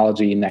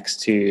technology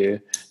next to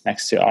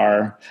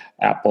our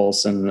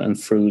apples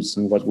and fruits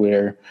and what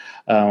we're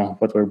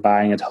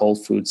buying at Whole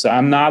Foods? So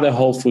I'm not a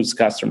Whole Foods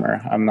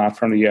customer. I'm not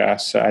from the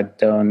US. So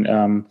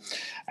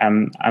I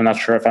I'm not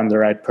sure if I'm the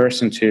right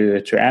person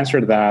to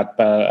answer that,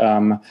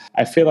 but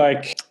I feel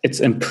like it's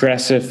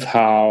impressive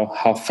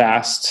how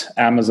fast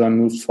Amazon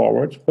moved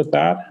forward with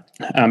that.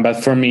 But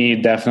for me,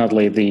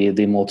 definitely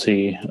the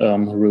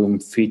multi-room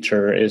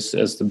feature is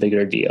the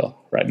bigger deal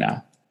right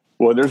now.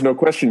 Well, there's no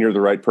question you're the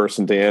right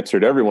person to answer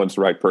it. Everyone's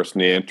the right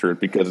person to answer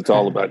it because it's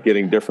all about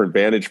getting different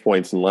vantage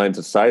points and lines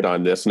of sight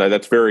on this. And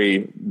that's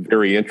very,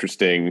 very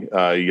interesting,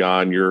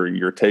 Jan,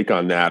 your take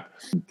on that.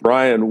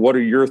 Brian, what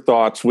are your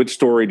thoughts? Which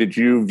story did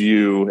you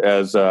view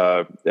as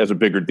a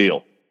bigger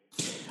deal?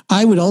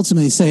 I would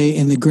ultimately say,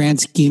 in the grand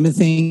scheme of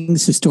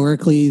things,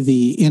 historically,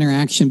 the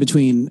interaction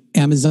between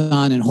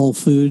Amazon and Whole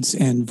Foods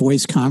and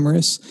voice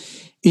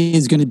commerce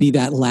is going to be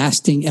that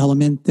lasting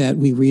element that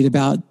we read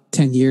about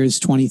 10 years,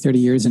 20, 30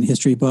 years in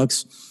history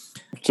books.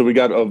 So we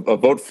got a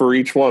vote for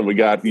each one. We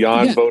got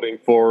Jan voting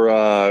for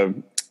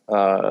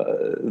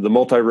the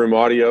multi-room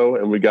audio,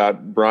 and we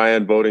got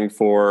Brian voting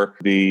for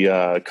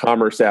the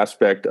commerce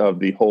aspect of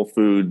the Whole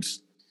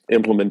Foods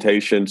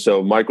implementation.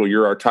 So, Michael,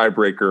 you're our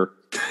tiebreaker.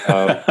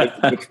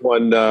 Which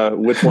one do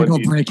you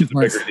think is the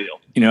bigger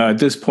deal? At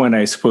this point,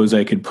 I suppose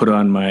I could put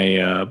on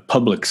my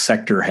public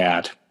sector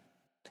hat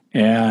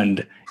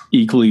and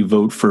equally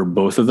vote for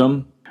both of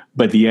them.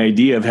 But the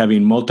idea of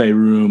having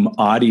multi-room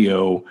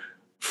audio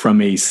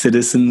from a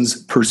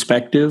citizen's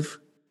perspective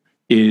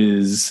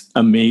is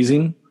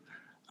amazing.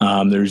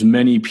 There's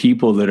many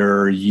people that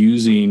are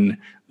using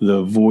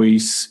the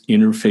voice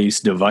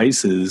interface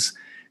devices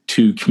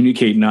to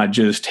communicate not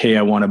just, hey,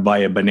 I want to buy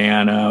a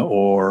banana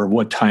or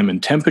what time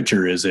and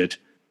temperature is it,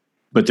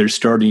 but they're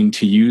starting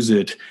to use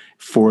it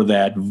for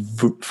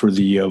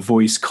the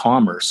voice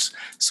commerce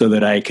so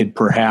that I could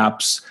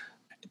perhaps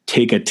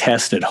take a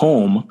test at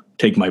home,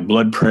 take my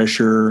blood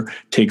pressure,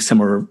 take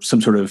some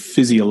sort of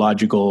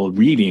physiological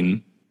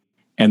reading,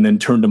 and then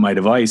turn to my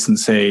device and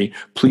say,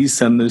 please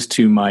send this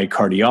to my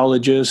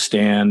cardiologist,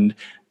 and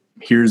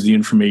here's the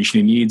information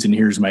he needs, and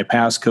here's my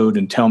passcode,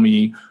 and tell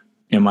me,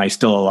 am I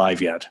still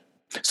alive yet?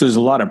 So there's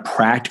a lot of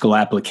practical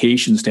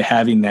applications to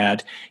having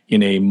that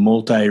in a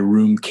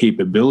multi-room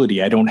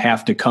capability. I don't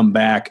have to come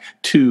back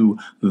to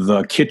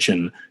the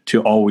kitchen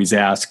to always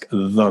ask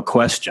the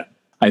question.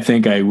 I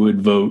think I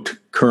would vote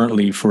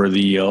currently for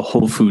the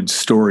Whole Foods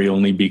story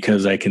only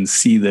because I can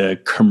see the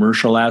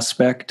commercial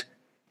aspect,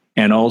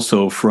 and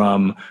also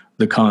from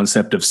the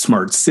concept of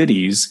smart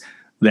cities,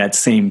 that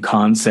same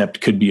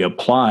concept could be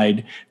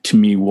applied to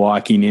me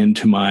walking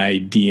into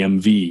my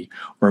DMV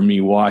or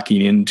me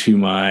walking into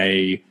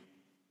my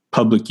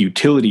public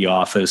utility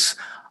office.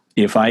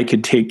 If I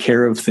could take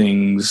care of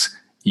things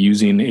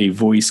using a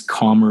voice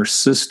commerce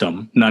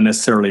system, not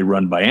necessarily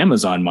run by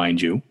Amazon,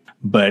 mind you,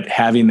 but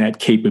having that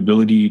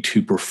capability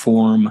to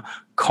perform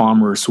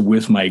commerce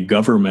with my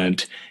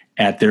government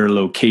at their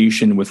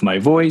location with my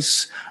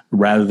voice,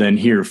 rather than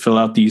here, fill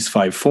out these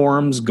 5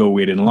 forms, go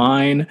wait in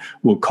line,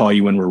 we'll call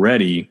you when we're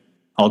ready,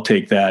 I'll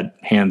take that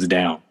hands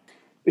down.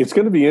 It's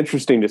going to be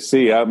interesting to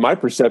see. My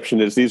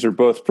perception is these are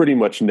both pretty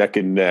much neck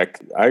and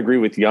neck. I agree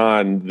with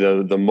Jan.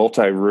 The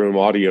multi-room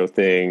audio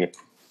thing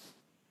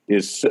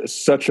is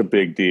such a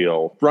big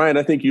deal. Brian,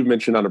 I think you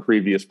mentioned on a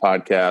previous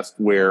podcast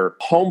where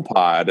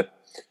HomePod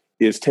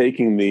is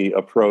taking the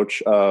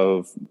approach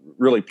of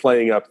really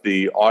playing up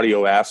the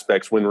audio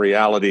aspects when the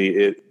reality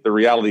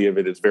of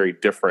it is very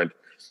different,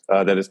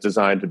 that it's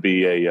designed to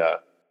be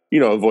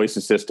a voice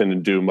assistant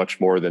and do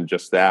much more than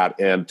just that.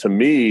 And to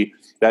me,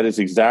 that is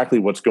exactly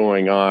what's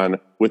going on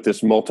with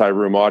this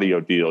multi-room audio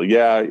deal.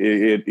 Yeah,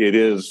 it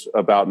is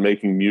about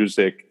making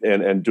music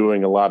and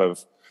doing a lot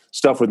of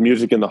stuff with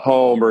music in the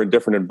home or in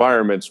different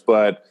environments,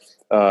 but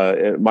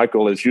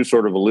Michael, as you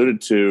sort of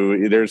alluded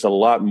to, there's a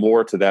lot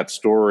more to that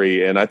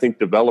story. And I think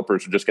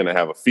developers are just going to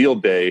have a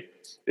field day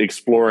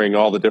exploring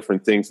all the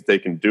different things that they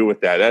can do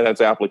with that. That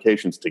has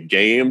applications to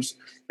games.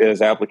 It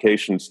has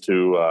applications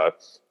to,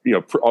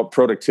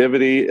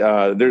 productivity.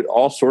 There's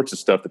all sorts of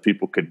stuff that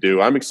people could do.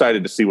 I'm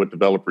excited to see what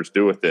developers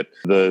do with it.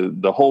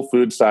 The Whole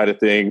Foods side of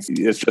things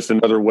is just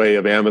another way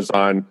of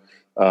Amazon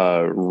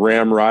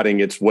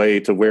ramrodding its way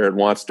to where it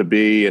wants to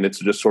be, and it's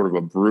just sort of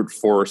a brute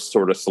force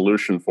sort of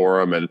solution for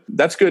them. And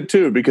that's good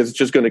too, because it's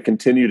just going to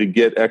continue to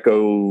get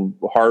Echo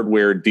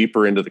hardware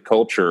deeper into the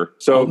culture.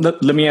 So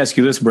let me ask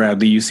you this,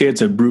 Bradley. You say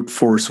it's a brute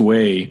force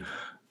way.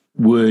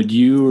 Would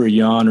you or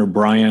Jan or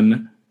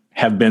Brian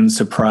have been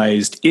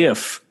surprised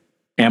if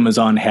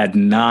Amazon had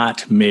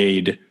not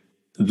made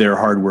their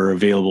hardware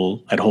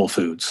available at Whole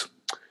Foods?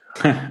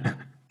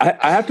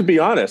 I have to be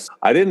honest.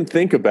 I didn't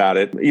think about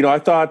it. I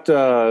thought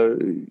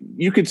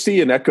you could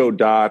see an Echo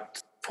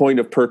Dot point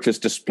of purchase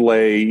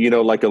display,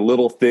 like a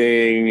little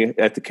thing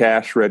at the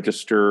cash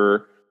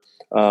register,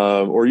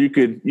 or you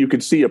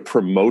could see a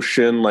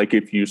promotion, like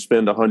if you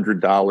spend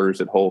 $100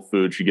 at Whole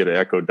Foods, you get an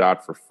Echo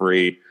Dot for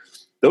free.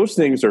 Those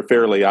things are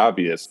fairly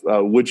obvious.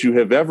 Would you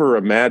have ever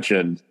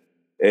imagined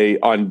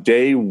on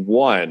day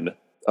one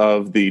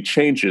of the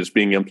changes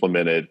being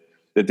implemented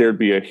that there'd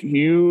be a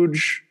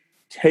huge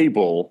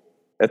table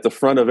at the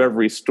front of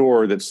every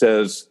store that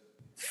says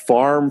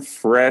Farm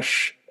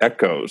Fresh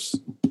Echoes?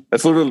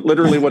 That's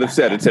literally what it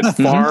said. It said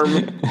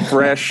farm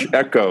fresh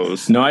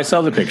Echoes. No, I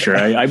saw the picture.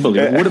 I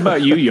believe it. What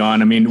about you,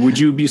 Jan? I mean, would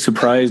you be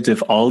surprised if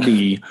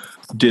Aldi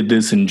did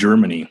this in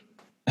Germany?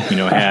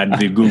 Had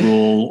the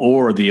Google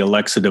or the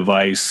Alexa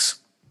device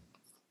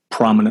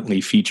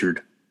prominently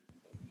featured?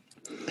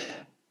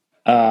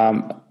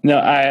 No,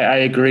 I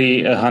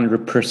agree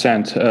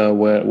 100%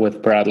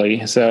 with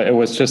Bradley. So it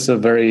was just a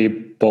very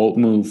bold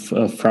move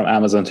from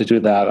Amazon to do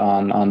that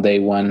on day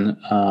one.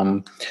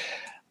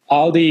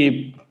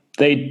 Aldi,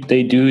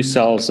 they do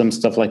sell some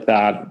stuff like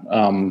that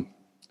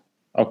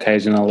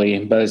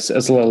occasionally, but it's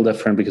a little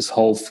different because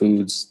Whole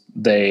Foods,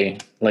 they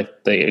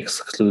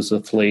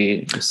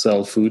exclusively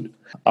sell food.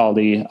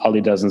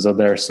 Aldi doesn't, so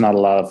there's not a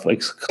lot of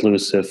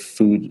exclusive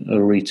food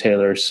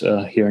retailers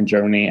here in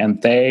Germany,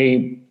 and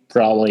they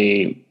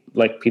probably,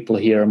 like, people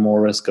here are more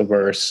risk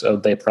averse, so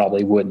they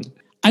probably wouldn't.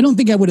 I don't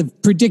think I would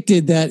have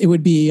predicted that it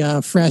would be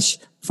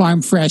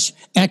farm fresh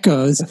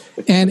Echoes,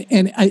 and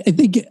I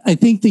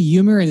think the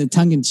humor and the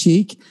tongue in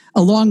cheek,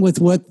 along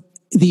with what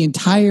the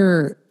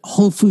entire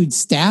Whole Foods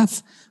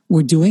staff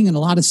were doing in a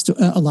lot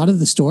of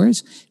the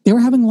stores, they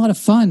were having a lot of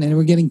fun and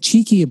were getting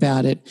cheeky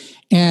about it,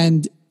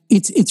 and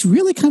it's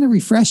really kind of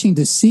refreshing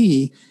to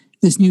see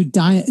this new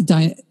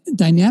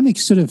dynamic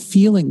sort of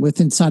feeling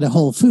inside of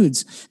Whole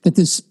Foods, that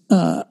this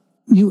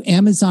new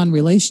Amazon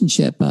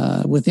relationship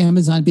with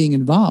Amazon being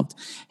involved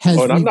has.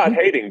 Oh, and I'm not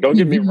hating. Don't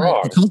get me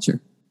wrong. The culture,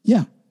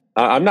 yeah.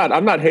 I'm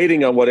not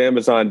hating on what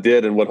Amazon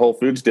did and what Whole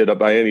Foods did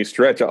by any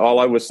stretch. All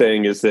I was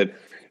saying is that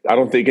I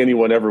don't think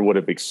anyone ever would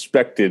have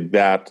expected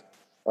that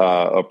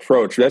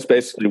approach. That's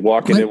basically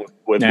walking in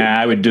with.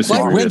 I would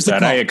disagree with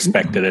that. I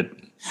expected it.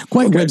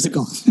 Quite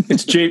whimsical.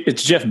 It's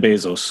Jeff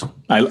Bezos.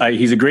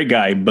 He's a great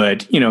guy,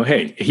 but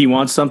hey, he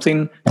wants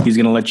something, he's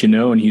going to let you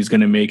know, and he's going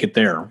to make it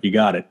there. You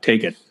got it.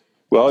 Take it.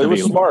 Well, it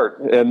was smart,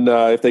 and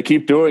if they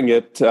keep doing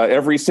it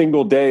every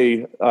single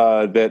day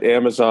that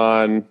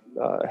Amazon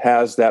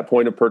has that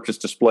point of purchase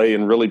display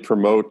and really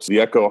promotes the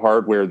Echo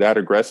hardware that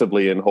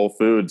aggressively in Whole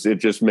Foods, it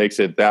just makes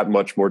it that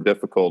much more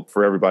difficult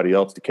for everybody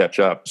else to catch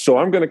up. So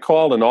I'm going to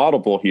call an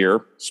audible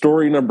here.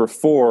 Story number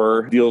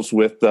 4 deals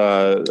with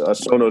a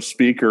Sonos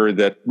speaker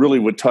that really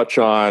would touch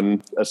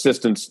on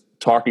assistants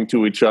talking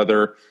to each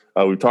other.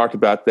 We've talked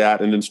about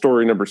that. And then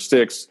story number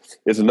 6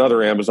 is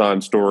another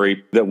Amazon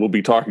story that we'll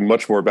be talking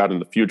much more about in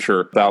the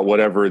future, about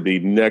whatever the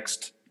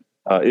next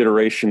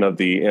iteration of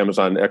the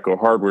Amazon Echo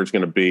hardware is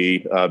going to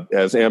be,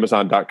 as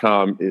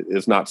Amazon.com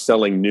is not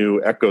selling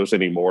new Echoes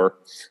anymore.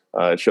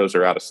 It shows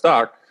they're out of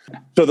stock.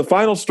 So the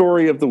final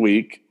story of the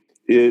week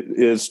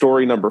is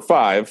story number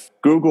 5.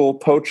 Google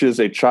poaches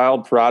a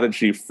child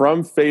prodigy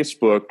from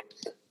Facebook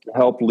to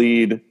help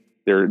lead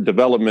their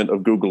development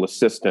of Google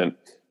Assistant.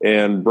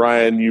 And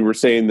Brian, you were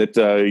saying that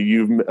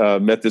you've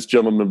met this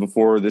gentleman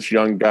before, this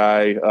young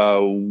guy.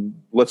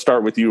 Let's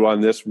start with you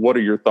on this. What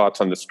are your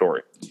thoughts on this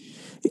story?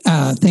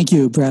 Thank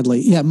you, Bradley.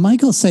 Yeah,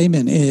 Michael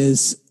Saylor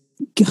is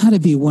got to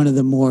be one of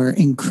the more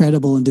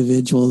incredible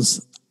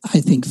individuals I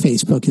think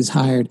Facebook has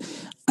hired.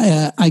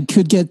 I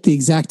could get the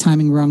exact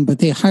timing wrong, but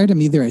they hired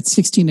him either at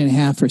 16 and a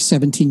half or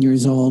 17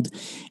 years old.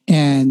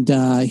 And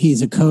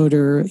he's a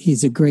coder.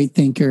 He's a great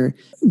thinker,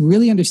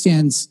 really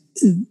understands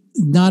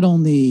not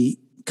only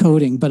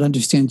coding, but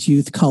understands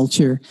youth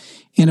culture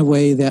in a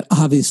way that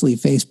obviously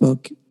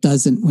Facebook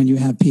doesn't when you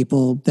have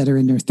people that are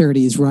in their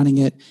 30s running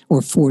it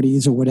or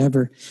 40s or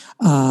whatever.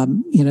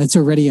 It's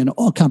already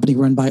a company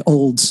run by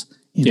olds.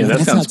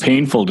 That sounds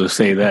painful to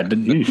say that.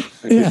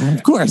 Yeah,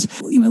 of course.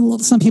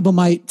 Some people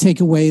might take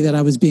away that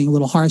I was being a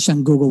little harsh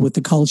on Google with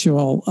the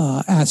cultural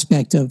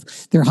aspect of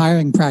their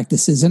hiring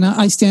practices, and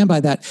I stand by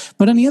that.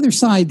 But on the other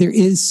side, there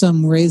is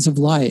some rays of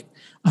light.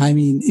 I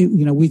mean,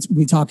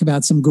 we talk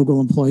about some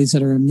Google employees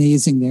that are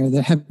amazing there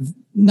that have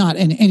not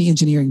any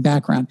engineering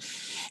background.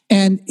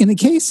 And in the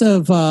case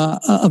of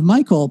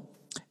Michael,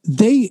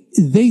 they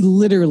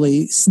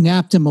literally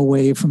snapped him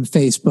away from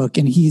Facebook,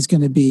 and he's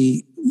going to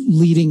be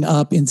leading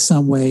up in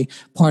some way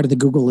part of the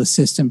Google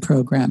Assistant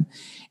program.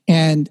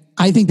 And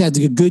I think that's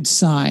a good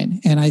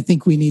sign. And I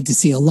think we need to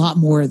see a lot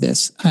more of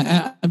this.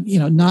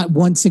 Not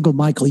one single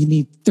Michael. You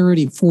need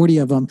 30, 40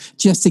 of them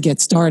just to get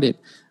started.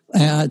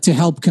 To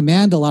help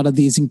command a lot of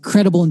these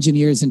incredible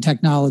engineers and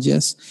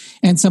technologists.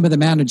 And some of the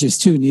managers,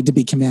 too, need to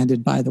be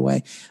commanded, by the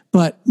way.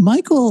 But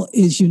Michael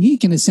is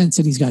unique in a sense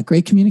that he's got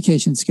great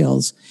communication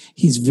skills.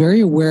 He's very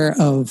aware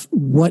of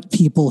what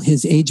people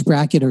his age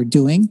bracket are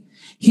doing.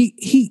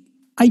 He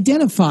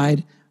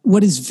identified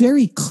what is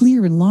very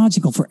clear and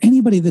logical for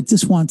anybody that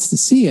just wants to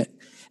see it.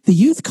 The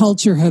youth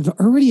culture have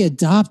already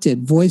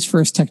adopted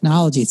voice-first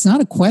technology. It's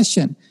not a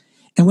question.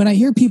 And when I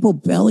hear people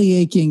belly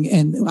aching,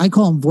 and I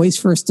call them voice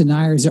first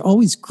deniers, they're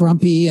always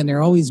grumpy and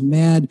they're always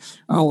mad.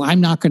 Oh,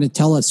 I'm not going to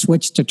tell a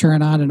switch to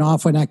turn on and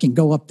off when I can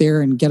go up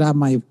there and get out of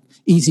my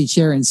easy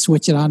chair and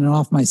switch it on and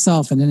off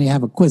myself. And then they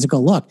have a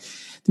quizzical look.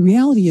 The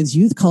reality is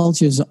youth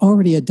culture has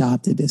already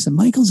adopted this. And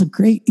Michael's a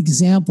great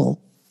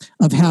example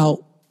of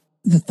how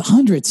the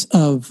hundreds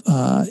of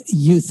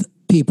youth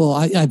people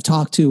I've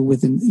talked to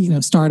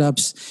within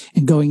startups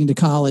and going into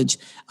college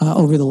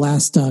over the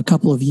last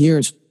couple of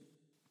years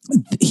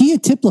he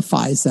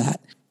typifies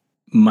that.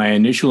 My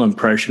initial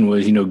impression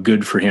was,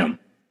 good for him.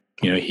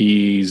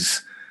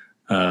 He's,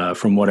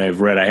 from what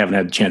I've read, I haven't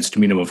had a chance to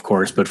meet him, of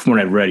course, but from what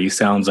I've read, he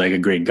sounds like a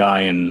great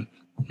guy. And,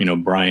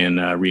 Brian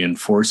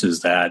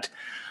reinforces that.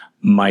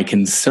 My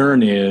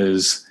concern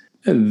is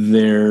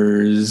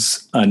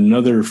there's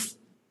another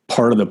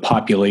part of the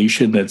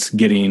population that's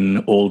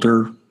getting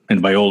older.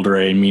 And by older,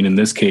 I mean, in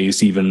this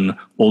case, even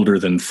older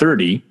than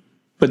 30.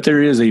 But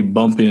there is a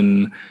bump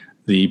in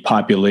the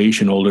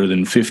population older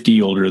than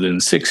 50, older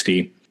than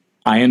 60.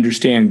 I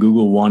understand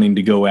Google wanting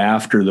to go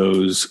after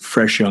those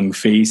fresh young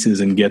faces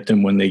and get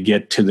them when they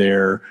get to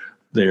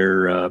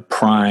their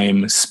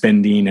prime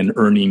spending and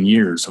earning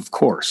years, of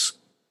course.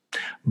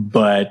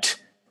 But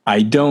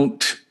I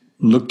don't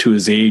look to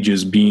his age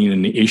as being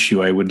an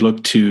issue. I would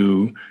look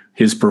to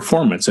his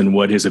performance and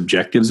what his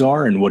objectives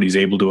are and what he's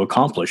able to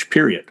accomplish,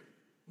 period.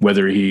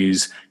 Whether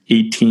he's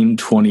 18,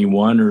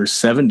 21, or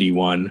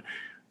 71,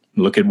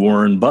 look at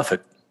Warren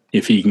Buffett.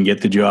 If he can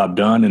get the job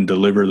done and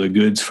deliver the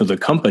goods for the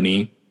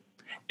company,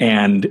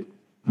 and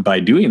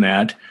by doing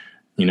that,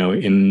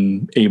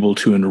 able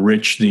to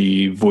enrich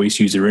the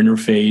voice user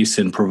interface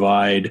and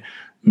provide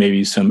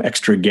maybe some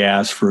extra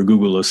gas for a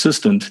Google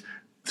Assistant,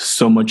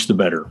 so much the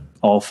better.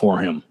 All for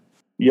him.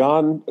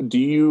 Jan, do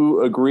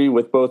you agree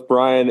with both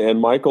Brian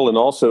and Michael? And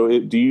also,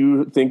 do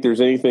you think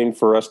there's anything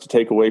for us to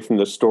take away from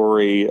the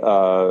story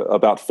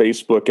about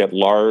Facebook at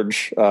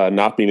large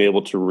not being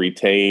able to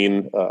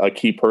retain a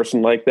key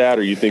person like that?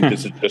 Or you think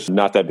this is just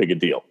not that big a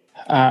deal?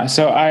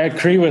 So I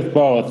agree with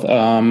both.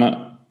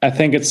 I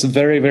think it's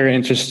very, very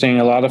interesting.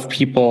 A lot of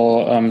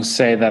people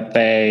say that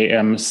they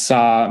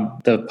saw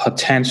the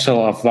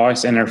potential of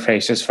voice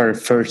interfaces for the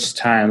first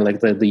time,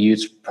 like the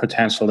huge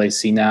potential they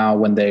see now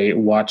when they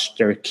watch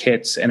their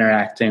kids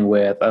interacting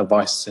with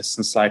voice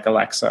assistants like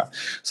Alexa.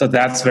 So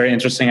that's very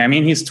interesting. I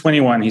mean, he's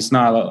 21. He's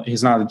not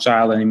a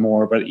child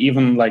anymore. But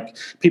even like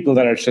people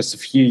that are just a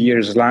few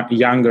years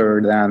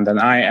younger than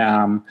I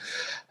am.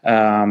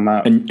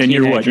 And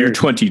you're what? You're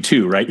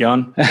 22, right,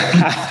 Jan?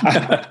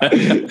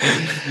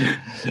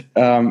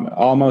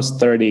 Almost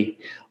 30,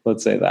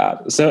 let's say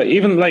that. So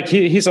even like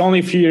he's only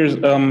a few years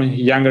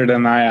younger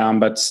than I am,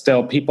 but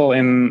still, people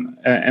in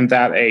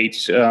that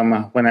age,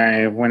 when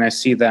I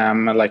see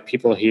them, like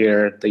people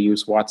here, they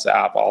use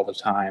WhatsApp all the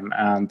time,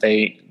 and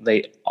they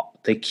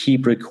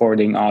keep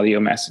recording audio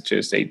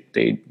messages.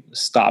 They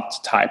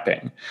stopped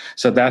typing.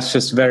 So that's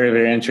just very,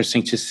 very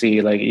interesting to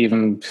see. Like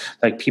even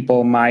like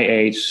people my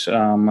age,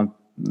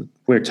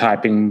 we're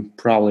typing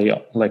probably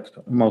like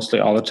mostly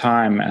all the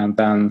time, and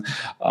then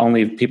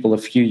only people a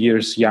few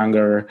years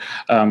younger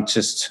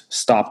just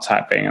stop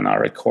typing and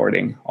are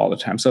recording all the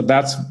time. So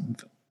that's,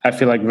 I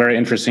feel like, very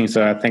interesting.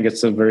 So I think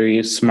it's a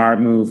very smart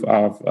move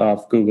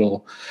of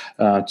Google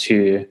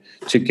to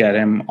get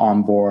him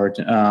on board.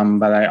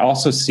 But I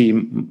also see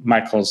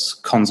Michael's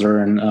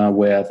concern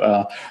with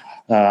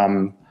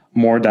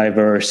more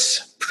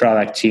diverse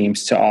product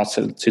teams to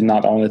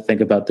not only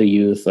think about the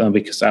youth,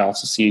 because I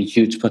also see a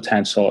huge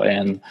potential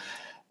in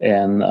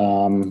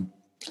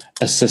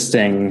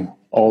assisting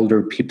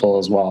older people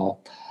as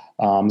well.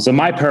 So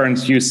my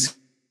parents use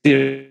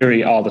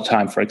Siri all the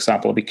time, for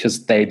example,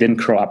 because they didn't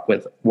grow up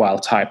while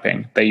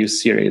typing. They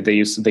use Siri, they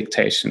use the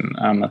dictation.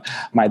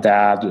 My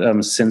dad,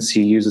 since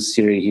he uses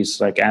Siri,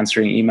 he's like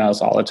answering emails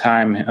all the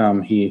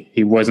time.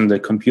 He wasn't a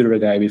computer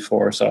guy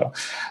before, so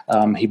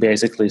he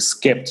basically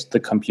skipped the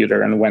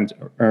computer and went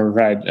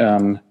right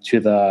to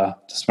the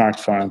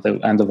smartphone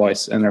and the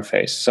voice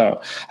interface.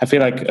 So I feel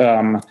like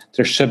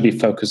there should be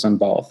focus on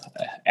both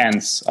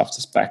ends of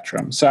the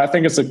spectrum. So I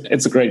think it's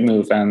a great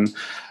move, and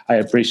I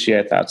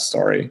appreciate that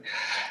story.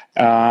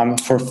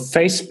 For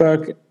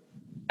Facebook,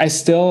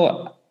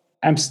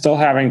 I'm still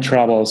having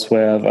troubles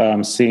with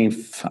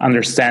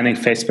understanding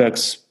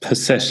Facebook's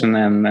position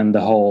in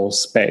the whole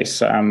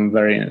space. I'm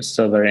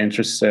still very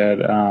interested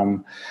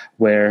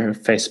where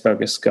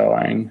Facebook is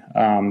going.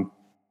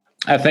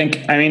 I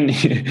mean,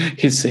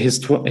 he's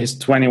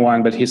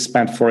 21, but he's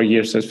spent 4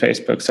 years at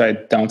Facebook, so I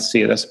don't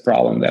see it as a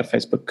problem that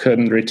Facebook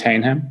couldn't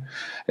retain him.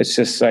 It's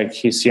just like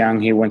he's young,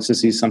 he wants to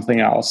see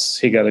something else.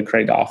 He got a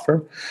great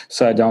offer,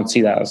 so I don't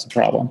see that as a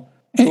problem.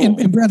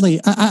 And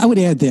Bradley, I would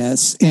add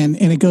this, and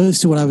it goes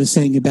to what I was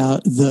saying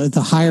about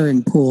the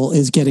hiring pool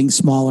is getting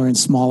smaller and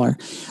smaller.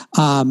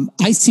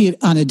 I see it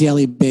on a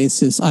daily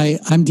basis.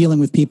 I'm dealing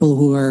with people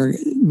who are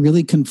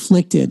really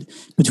conflicted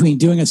between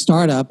doing a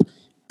startup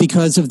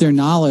because of their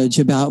knowledge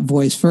about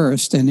voice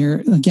first. And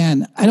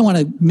again, I don't want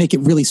to make it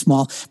really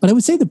small, but I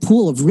would say the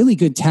pool of really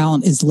good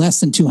talent is less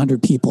than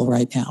 200 people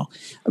right now.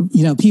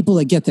 People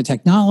that get the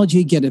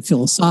technology, get it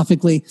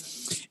philosophically.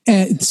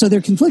 And so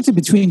they're conflicted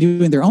between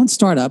doing their own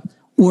startup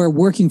or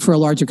working for a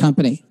larger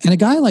company. And a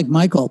guy like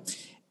Michael,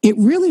 it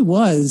really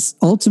was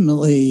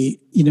ultimately,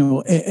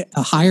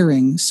 a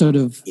hiring sort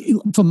of,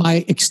 from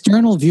my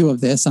external view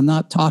of this, I'm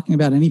not talking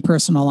about any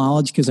personal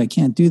knowledge because I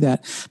can't do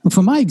that. But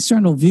from my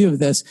external view of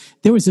this,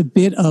 there was a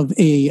bit of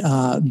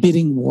a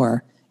bidding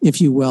war,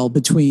 if you will,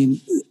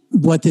 between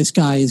what this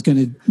guy is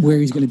where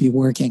he's going to be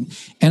working.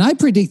 And I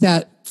predict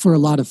that for a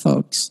lot of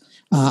folks.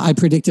 I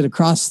predicted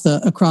across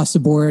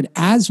the board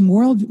as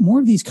more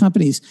of these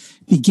companies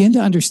begin to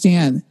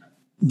understand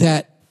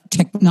that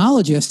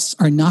technologists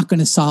are not going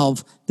to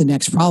solve the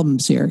next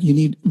problems here. You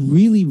need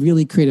really,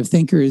 really creative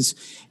thinkers,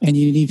 and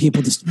you need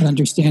people to start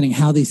understanding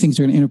how these things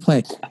are going to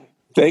interplay.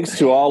 Thanks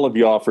to all of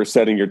y'all for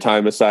setting your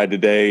time aside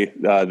today.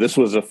 This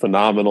was a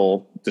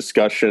phenomenal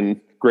discussion.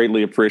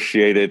 Greatly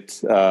appreciate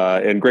it,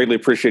 and greatly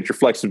appreciate your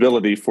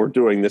flexibility for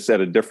doing this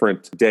at a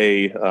different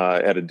day,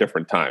 at a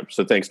different time.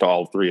 So thanks to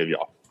all three of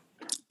y'all.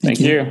 Thank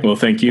you. Well,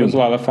 thank you. It was a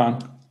lot of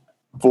fun.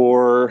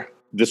 For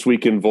This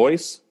Week in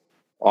Voice,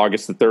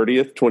 August the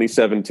 30th,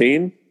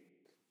 2017,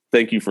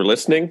 thank you for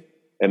listening,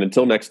 and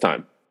until next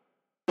time.